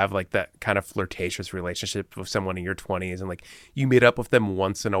when you have like that kind of flirtatious relationship with someone in your 20s and like you meet up with them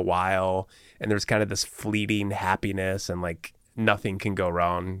once in a while and there's kind of this fleeting happiness and like nothing can go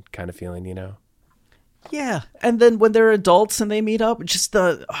wrong kind of feeling, you know? Yeah. And then when they're adults and they meet up, just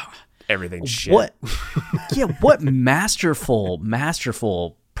the everything's shit. What masterful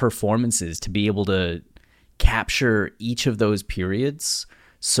performances to be able to capture each of those periods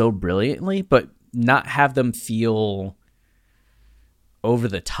so brilliantly, but not have them feel over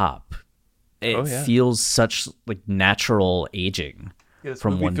the top. It feels such like natural aging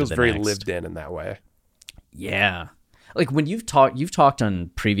from one to the next. It feels very lived in that way. Yeah. Like when you've talked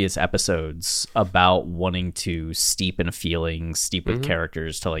on previous episodes about wanting to steep in a feeling, steep with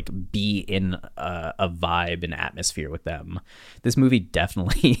characters, to like be in a vibe and atmosphere with them. This movie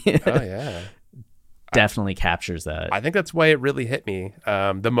definitely definitely captures that. I think that's why it really hit me.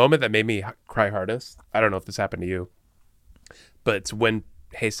 The moment that made me cry hardest, I don't know if this happened to you, but it's when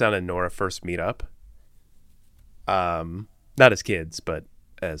Hae-sun and Nora first meet up. Not as kids, but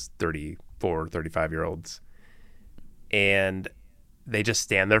as 34, 35-year-olds. And they just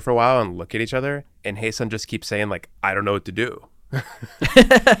stand there for a while and look at each other. And Hae-sun just keeps saying, like, I don't know what to do.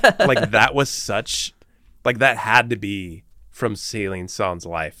 Like, that was such... Like, that had to be from Celine Song's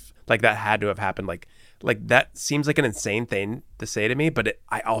life. Like, that had to have happened. Like that seems like an insane thing to say to me, but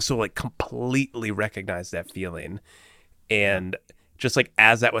I also, like, completely recognize that feeling. And just, like,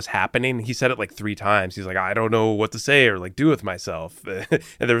 as that was happening, he said it, like, 3 times. He's like, I don't know what to say or, like, do with myself. And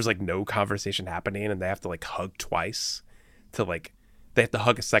there was, like, no conversation happening, and they have to, like, hug twice to, like, they have to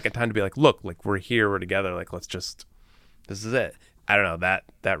hug a second time to be like, look, like, we're here, we're together, like, let's just, this is it. I don't know,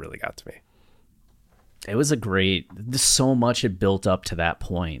 that really got to me. It was so much had built up to that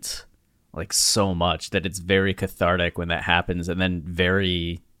point, like, so much that it's very cathartic when that happens, and then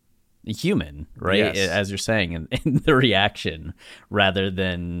very human, right? Yes. As you're saying, in the reaction rather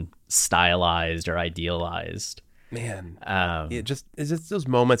than stylized or idealized. Man, it's just those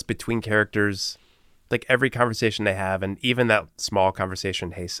moments between characters, like every conversation they have, and even that small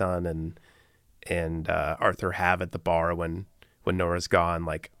conversation Hae-sun and Arthur have at the bar when Nora's gone,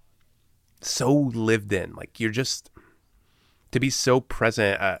 like, so lived in. Like, you're just to be so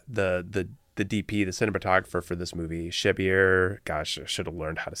present. The DP, the cinematographer for this movie, Shabir, gosh, I should have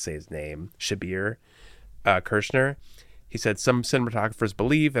learned how to say his name, Shabir Kirshner. He said, some cinematographers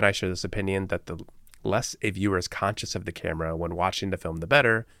believe, and I share this opinion, that the less a viewer is conscious of the camera when watching the film, the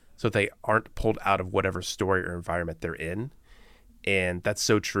better, so they aren't pulled out of whatever story or environment they're in. And that's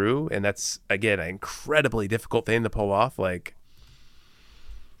so true. And that's, again, an incredibly difficult thing to pull off. Like,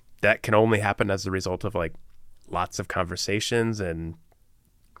 that can only happen as a result of, like, lots of conversations and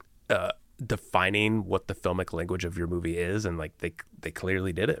defining what the filmic language of your movie is, and like they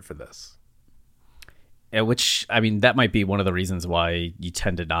clearly did it for this. Yeah, which, I mean, that might be one of the reasons why you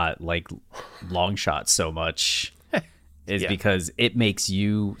tend to not like long shots so much, is because it makes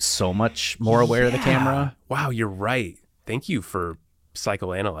you so much more aware of the camera. Wow, you're right. Thank you for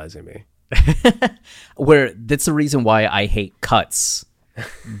psychoanalyzing me. Where that's the reason why I hate cuts,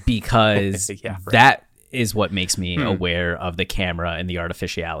 because that is what makes me aware of the camera and the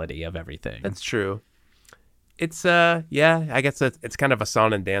artificiality of everything. That's true. It's I guess it's kind of a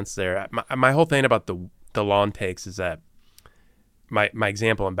song and dance there. My whole thing about the long takes is that my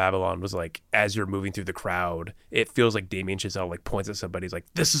example in Babylon was like, as you're moving through the crowd, it feels like Damien Chazelle like points at somebody, he's like,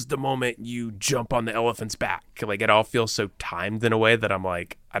 this is the moment you jump on the elephant's back. Like, it all feels so timed in a way that I'm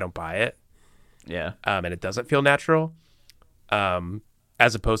like, I don't buy it. Yeah. And it doesn't feel natural.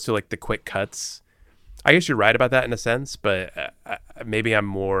 As opposed to like the quick cuts. I guess you're right about that in a sense, but maybe I'm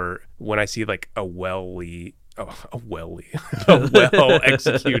more when I see like a well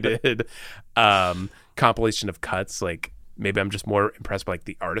executed compilation of cuts. Like, maybe I'm just more impressed by like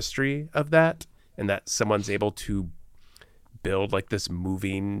the artistry of that, and that someone's able to build like this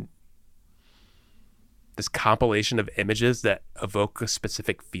compilation of images that evoke a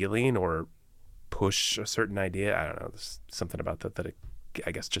specific feeling or push a certain idea. I don't know. There's something about that it,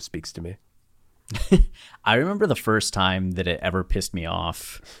 I guess, just speaks to me. I remember the first time that it ever pissed me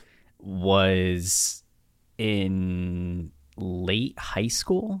off was in late high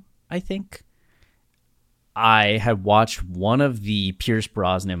school, I think. I had watched one of the Pierce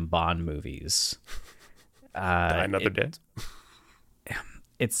Brosnan Bond movies. Die Another Day?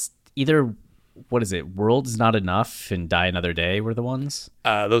 It's either, what is it, World Is Not Enough and Die Another Day were the ones?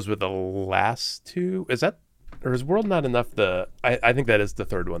 Those were the last two. Is that, or is World Not Enough I think that is the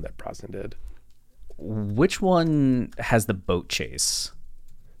third one that Brosnan did. Which one has the boat chase?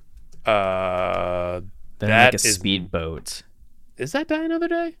 That like a is speedboat. Is that Die Another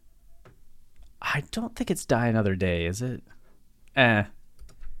Day? I don't think it's Die Another Day, is it?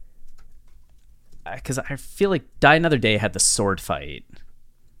 Because I feel like Die Another Day had the sword fight.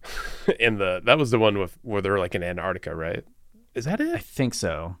 That was the one where they're like in Antarctica, right? Is that it? I think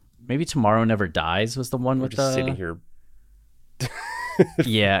so. Maybe Tomorrow Never Dies was the one We're with just the... sitting here.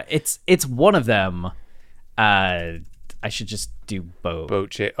 Yeah, it's one of them. I should just do boat.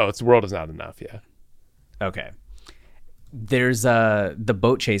 Oh, it's World Is Not Enough, yeah. Okay. There's the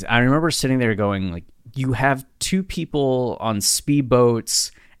boat chase. I remember sitting there going, like, you have two people on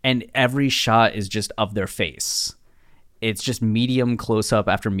speedboats and every shot is just of their face. It's just medium close up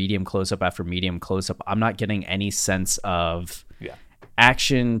after medium close up after medium close up. I'm not getting any sense of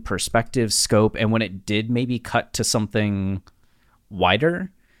action, perspective, scope. And when it did maybe cut to something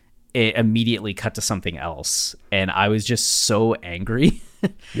wider, it immediately cut to something else. And I was just so angry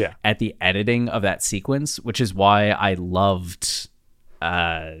at the editing of that sequence, which is why I loved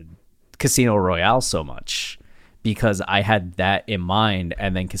Casino Royale so much, because I had that in mind.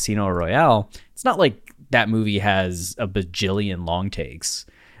 And then Casino Royale, it's not like that movie has a bajillion long takes,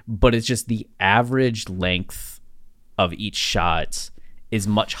 but it's just the average length of each shot is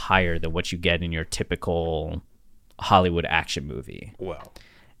much higher than what you get in your typical Hollywood action movie. Well,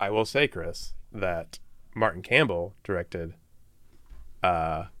 I will say, Chris, that Martin Campbell directed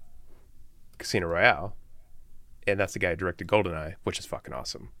Casino Royale, and that's the guy who directed GoldenEye, which is fucking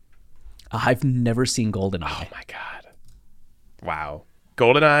awesome. I've never seen GoldenEye. Oh my god! Wow,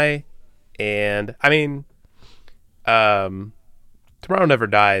 GoldenEye, and I mean, Tomorrow Never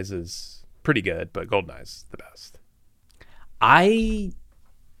Dies is pretty good, but GoldenEye's the best. I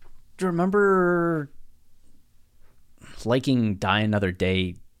remember liking Die Another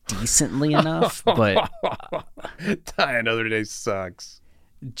Day decently enough, but Die Another Day sucks.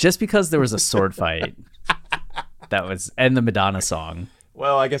 Just because there was a sword fight and the Madonna song.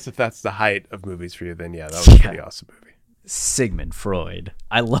 Well, I guess if that's the height of movies for you, then yeah, that was a pretty awesome movie. Sigmund Freud.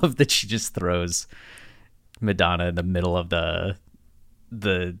 I love that she just throws Madonna in the middle of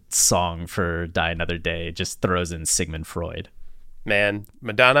the song for Die Another Day, just throws in Sigmund Freud. Man,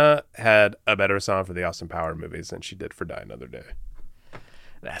 Madonna had a better song for the Austin Power movies than she did for Die Another Day.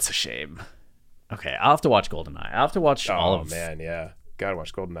 That's a shame. Okay, I'll have to watch GoldenEye. I'll have to watch all of... Oh, man, yeah. Gotta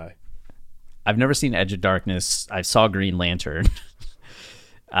watch GoldenEye. I've never seen Edge of Darkness. I saw Green Lantern.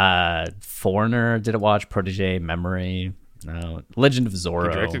 Foreigner, did it watch? Protege, Memory. No. Legend of Zorro.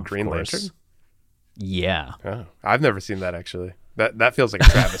 You directed Green Lantern? Yeah. Oh, I've never seen that, actually. That feels like a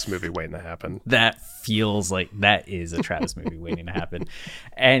Travis movie waiting to happen. That feels like that is a Travis movie waiting to happen.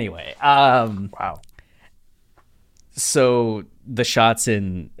 Anyway, wow. So the shots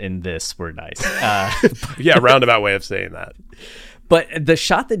in this were nice. Yeah, roundabout way of saying that. But the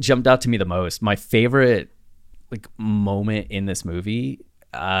shot that jumped out to me the most, my favorite moment in this movie,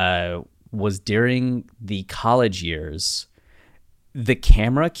 was during the college years. The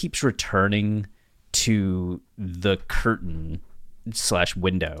camera keeps returning to the curtain /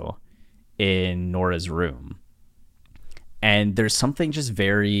 window in Nora's room, and there's something just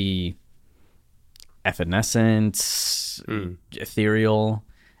very evanescent, ethereal,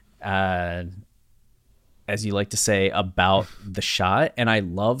 as you like to say, about the shot. And I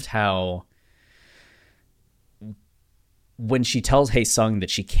loved how when she tells Hae Sung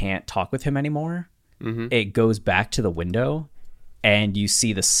that she can't talk with him anymore, it goes back to the window and you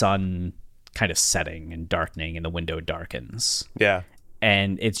see the sun kind of setting and darkening and the window darkens. Yeah.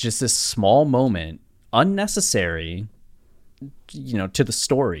 And it's just this small moment, unnecessary, to the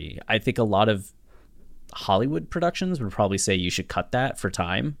story. I think a lot of Hollywood productions would probably say you should cut that for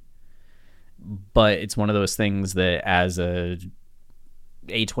time. But it's one of those things that as a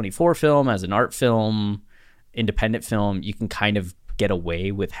A24 film, as an art film, independent film, you can kind of get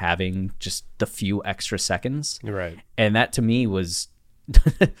away with having just the few extra seconds. Right. And that to me was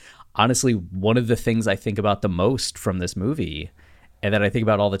honestly one of the things I think about the most from this movie, and that I think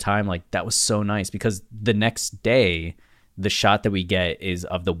about all the time. Like, that was so nice, because the next day the shot that we get is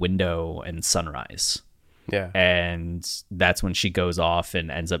of the window and sunrise. Yeah. And that's when she goes off and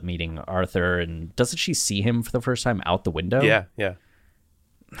ends up meeting Arthur. And doesn't she see him for the first time out the window? Yeah, yeah.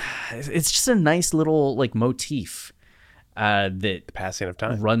 It's just a nice little like motif that The passing of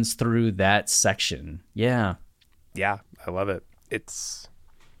time. runs through that section. Yeah. Yeah, I love it.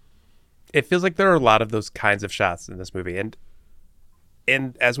 It feels like there are a lot of those kinds of shots in this movie,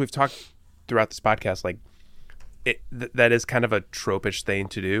 and as we've talked throughout this podcast, like that is kind of a tropish thing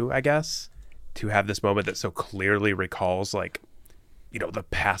to do, I guess, to have this moment that so clearly recalls, like, you know, the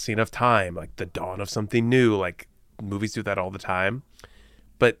passing of time, like the dawn of something new. Like, movies do that all the time,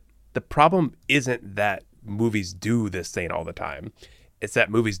 but the problem isn't that movies do this thing all the time. It's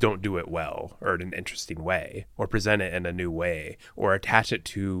that movies don't do it well, or in an interesting way, or present it in a new way, or attach it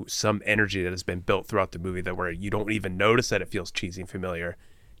to some energy that has been built throughout the movie that where you don't even notice that it feels cheesy and familiar.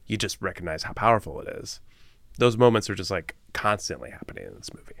 You just recognize how powerful it is. Those moments are just like constantly happening in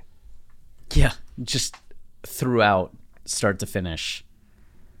this movie. Yeah. Just throughout, start to finish.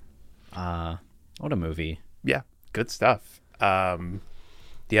 What a movie. Yeah, good stuff. Do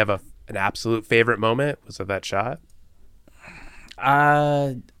you have an absolute favorite moment? Was it that shot?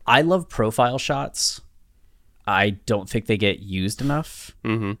 I love profile shots. I don't think they get used enough.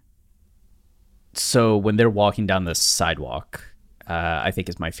 Mm-hmm. So when they're walking down the sidewalk, I think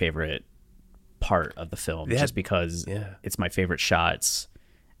is my favorite part of the film, just because it's my favorite shots,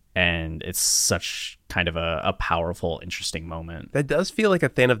 and it's such kind of a powerful, interesting moment. That does feel like a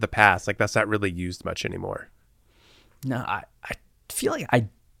thing of the past. Like, that's not really used much anymore. No, I feel like I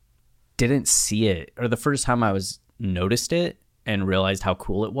didn't see it, or the first time I noticed it and realized how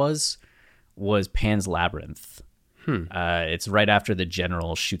cool it was Pan's Labyrinth. It's right after the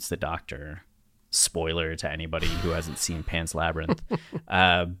general shoots the doctor. Spoiler to anybody who hasn't seen Pan's Labyrinth.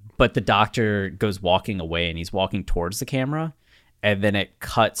 But the doctor goes walking away, and he's walking towards the camera, and then it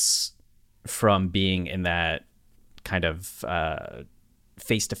cuts from being in that kind of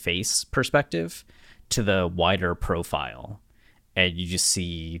face-to-face perspective to the wider profile, and you just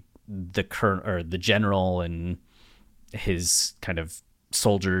see the general and his kind of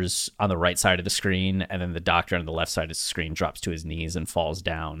soldiers on the right side of the screen, and then the doctor on the left side of the screen drops to his knees and falls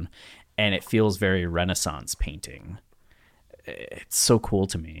down, and it feels very Renaissance painting. It's so cool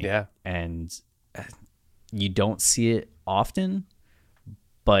to me. Yeah. And you don't see it often,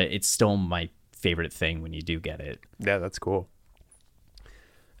 but it's still my favorite thing when you do get it. Yeah, that's cool.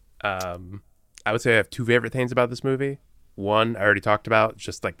 I would say I have two favorite things about this movie. One, I already talked about,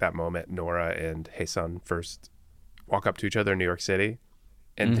 just like that moment Nora and Hae-sun first walk up to each other in New York City,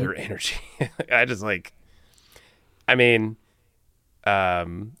 and their energy. I just like, I mean,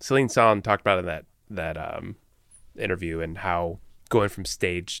 Celine Song talked about in that interview, and how going from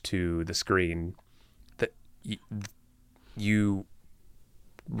stage to the screen, that you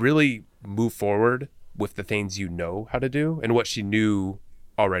really move forward with the things you know how to do. And what she knew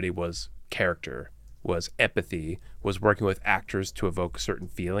already was character, was empathy, was working with actors to evoke a certain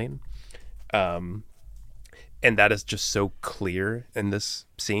feeling. And that is just so clear in this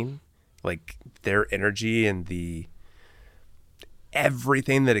scene. Like, their energy and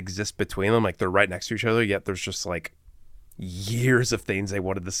everything that exists between them, like, they're right next to each other, yet there's just like years of things they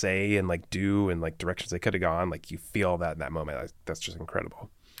wanted to say and like do, and like directions they could have gone. Like, you feel that in that moment. That's just incredible.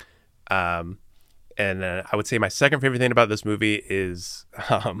 And I would say my second favorite thing about this movie is,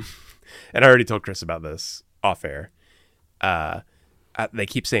 and I already told Chris about this off air. They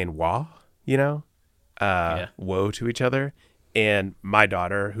keep saying "wah," you know, "whoa" to each other, and my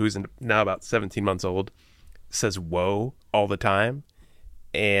daughter, who's now about 17 months old, says "whoa" all the time.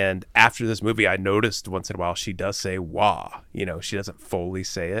 And after this movie, I noticed once in a while she does say "wah." You know, she doesn't fully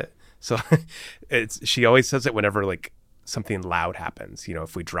say it, so she always says it whenever like something loud happens. You know,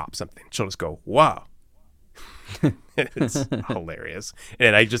 if we drop something, she'll just go "wow." It's hilarious,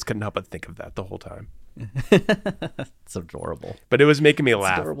 and I just couldn't help but think of that the whole time. It's adorable. But it was making me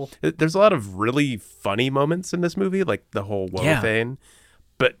laugh. Adorable. There's a lot of really funny moments in this movie, like the whole "whoa" thing.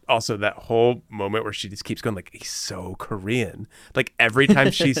 But also that whole moment where she just keeps going like, he's so Korean. Like, every time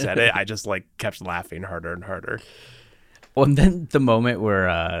she said it, I just like kept laughing harder and harder. Well, and then the moment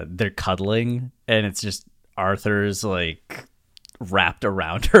where they're cuddling, and it's just Arthur's like wrapped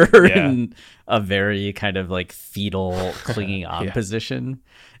around her in a very kind of like fetal clinging on position.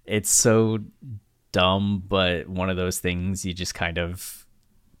 It's so dumb, but one of those things you just kind of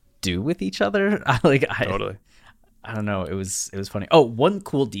do with each other. Totally. I don't know. It was funny. Oh, one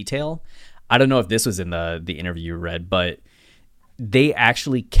cool detail. I don't know if this was in the interview you read, but they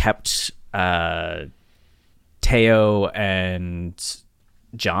actually kept Teo and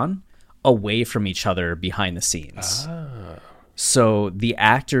John away from each other behind the scenes. So the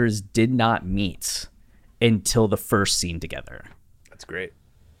actors did not meet until the first scene together. That's great.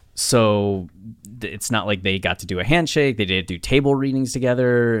 So it's not like they got to do a handshake. They didn't do table readings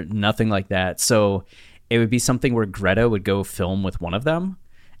together, nothing like that. So it would be something where Greta would go film with one of them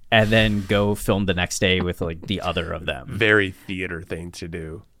and then go film the next day with like the other of them. Very theater thing to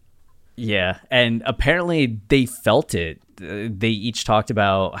do. Yeah. And apparently they felt it. They each talked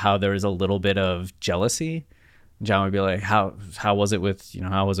about how there was a little bit of jealousy. John would be like, how was it with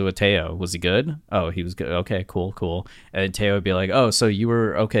Teo? Was he good? Oh, he was good. Okay, cool. And Teo would be like, oh, so you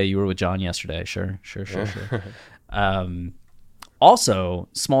were with John yesterday. Sure. Also,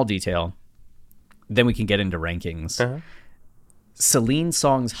 small detail, then we can get into rankings. Uh-huh. Celine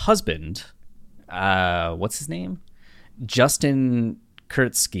Song's husband, what's his name? Justin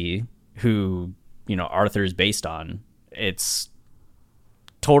Kurtzky, who, Arthur is based on. It's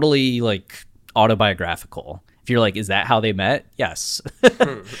totally like autobiographical. If you're like, is that how they met? Yes.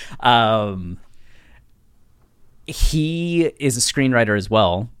 He is a screenwriter as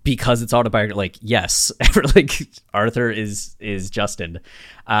well because it's autobiographical. Like, yes, like Arthur is Justin.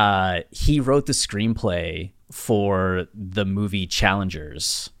 He wrote the screenplay for the movie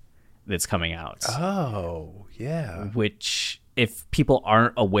Challengers that's coming out. Oh, yeah. Which, if people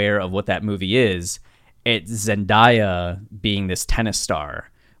aren't aware of what that movie is, it's Zendaya being this tennis star,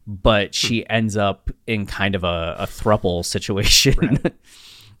 but she ends up in kind of a throuple situation right.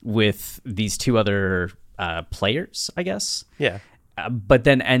 with these two other players, I guess. Yeah. But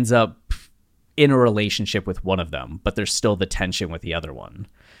then ends up in a relationship with one of them, but there's still the tension with the other one.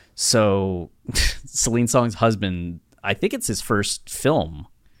 So Celine Song's husband, I think it's his first film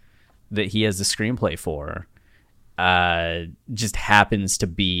that he has the screenplay for, just happens to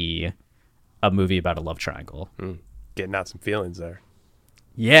be a movie about a love triangle. Getting out some feelings there.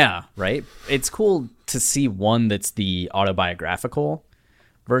 Yeah, right? It's cool to see one that's the autobiographical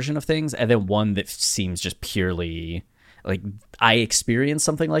version of things and then one that seems just purely like I experienced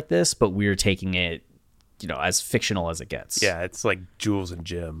something like this, but we're taking it, as fictional as it gets. Yeah, it's like Jules and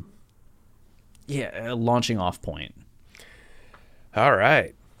Jim. Yeah, a launching off point. All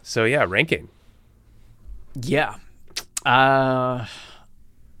right. So, yeah, ranking. Yeah. I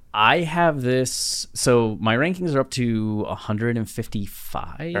have this. So my rankings are up to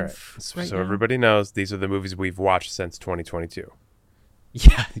 155. All right. So everybody knows these are the movies we've watched since 2022.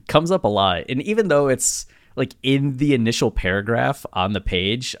 Yeah, it comes up a lot. And even though it's like in the initial paragraph on the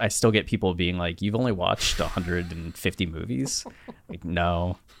page, I still get people being like, you've only watched 150 movies? Like,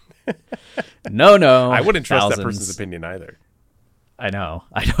 no. No. I wouldn't trust thousands. That person's opinion either. I know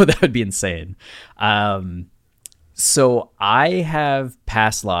that would be insane. So I have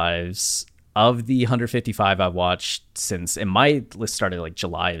past lives of the 155 I've watched since, and my list started like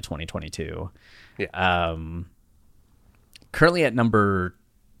July of 2022. Yeah. Currently at number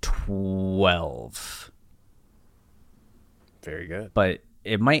 12. Very good. But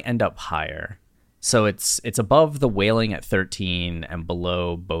it might end up higher. So it's above The Wailing at 13 and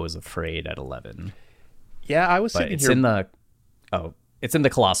below Beau is Afraid at 11. Yeah, I was sitting here. It's in the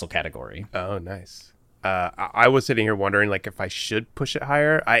colossal category. Oh, nice. I was sitting here wondering, like, if I should push it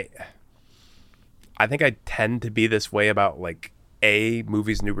higher. I think I tend to be this way about, like, A,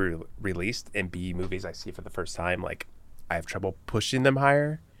 movies new released, and B, movies I see for the first time. Like, I have trouble pushing them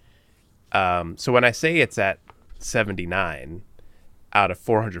higher. So when I say it's at 79 out of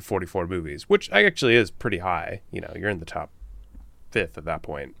 444 movies, which actually is pretty high, you're in the top fifth at that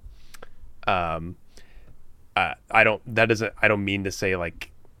point. I don't mean to say, like,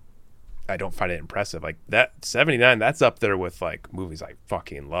 I don't find it impressive. Like, that 79, that's up there with like movies I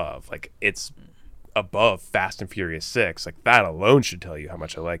fucking love. Like, it's above Fast and Furious 6. Like, that alone should tell you how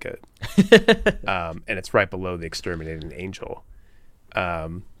much I like it. And it's right below The Exterminating Angel,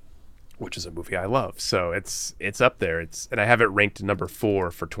 which is a movie I love. So it's up there. And I have it ranked number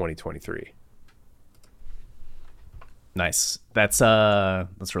 4 for 2023. Nice. That's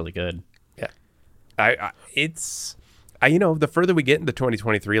really good. Yeah. The further we get into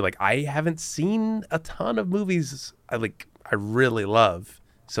 2023, like, I haven't seen a ton of movies I really love.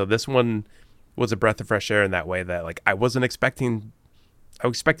 So this one was a breath of fresh air in that way that, like, I was expecting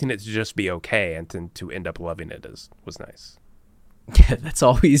it to just be okay, and to end up loving it was nice. Yeah, that's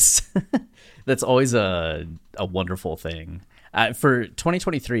always a wonderful thing. For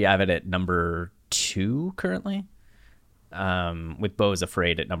 2023, I have it at number 2 currently, with Beau is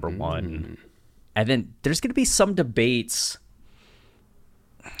Afraid at number 1. And then there's going to be some debates.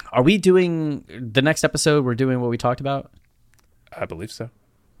 Are we doing the next episode? We're doing what we talked about? I believe so.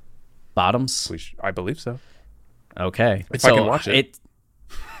 Bottoms? I believe so. Okay. If I can watch it.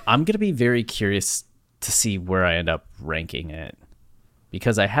 I'm going to be very curious to see where I end up ranking it.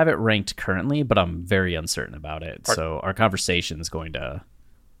 because I have it ranked currently, but I'm very uncertain about it. So our conversation is going to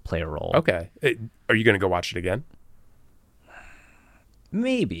play a role. Okay. Are you going to go watch it again?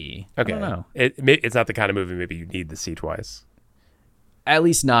 Maybe. Okay. I don't know. It's not the kind of movie maybe you need to see twice. At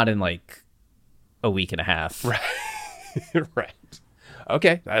least not in like a week and a half. Right. Right.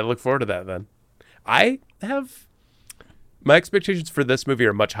 Okay. I look forward to that then. My expectations for this movie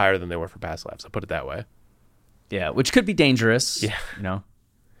are much higher than they were for Past Lives. I'll put it that way. Yeah, which could be dangerous. Yeah. You know?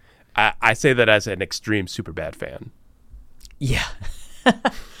 I say that as an extreme Superbad fan. Yeah.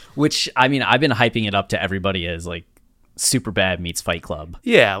 Which, I mean, I've been hyping it up to everybody as like Superbad meets Fight Club.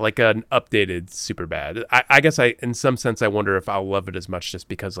 Yeah, like an updated Superbad. I guess in some sense, I wonder if I'll love it as much just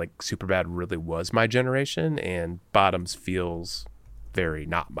because like Superbad really was my generation and Bottoms feels very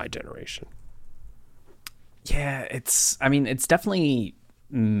not my generation. Yeah, it's definitely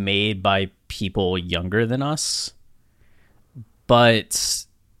made by people younger than us, but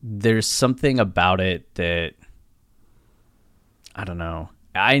there's something about it that I don't know.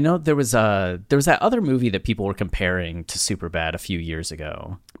 I know there was that other movie that people were comparing to Superbad a few years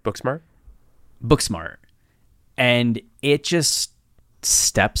ago. Booksmart? Booksmart. And it just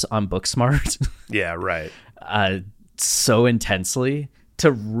steps on Booksmart. Yeah, right. So intensely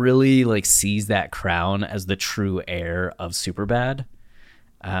to really like seize that crown as the true heir of Superbad.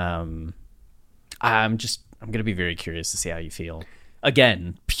 I'm gonna be very curious to see how you feel.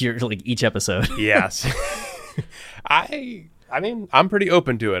 Again, pure like each episode. Yes. I mean, I'm pretty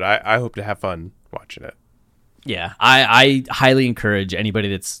open to it. I hope to have fun watching it. Yeah, I highly encourage anybody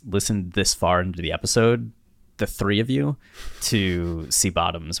that's listened this far into the episode, the three of you, to see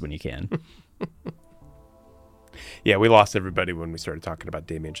Bottoms when you can. Yeah, we lost everybody when we started talking about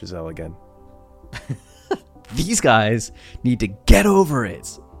Damien Chazelle again. These guys need to get over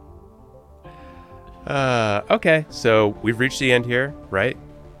it. Okay, so we've reached the end here, right?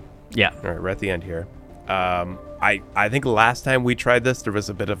 Yeah. All right, we're at the end here. I think last time we tried this, there was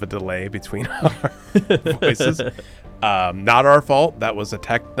a bit of a delay between our voices. Not our fault. That was a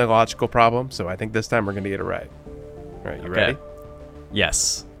technological problem. So I think this time we're going to get it right. All right, you ready?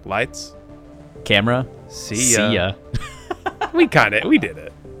 Yes. Lights. Camera. See ya. We did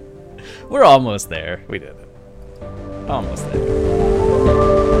it. We're almost there. We did it. Almost there.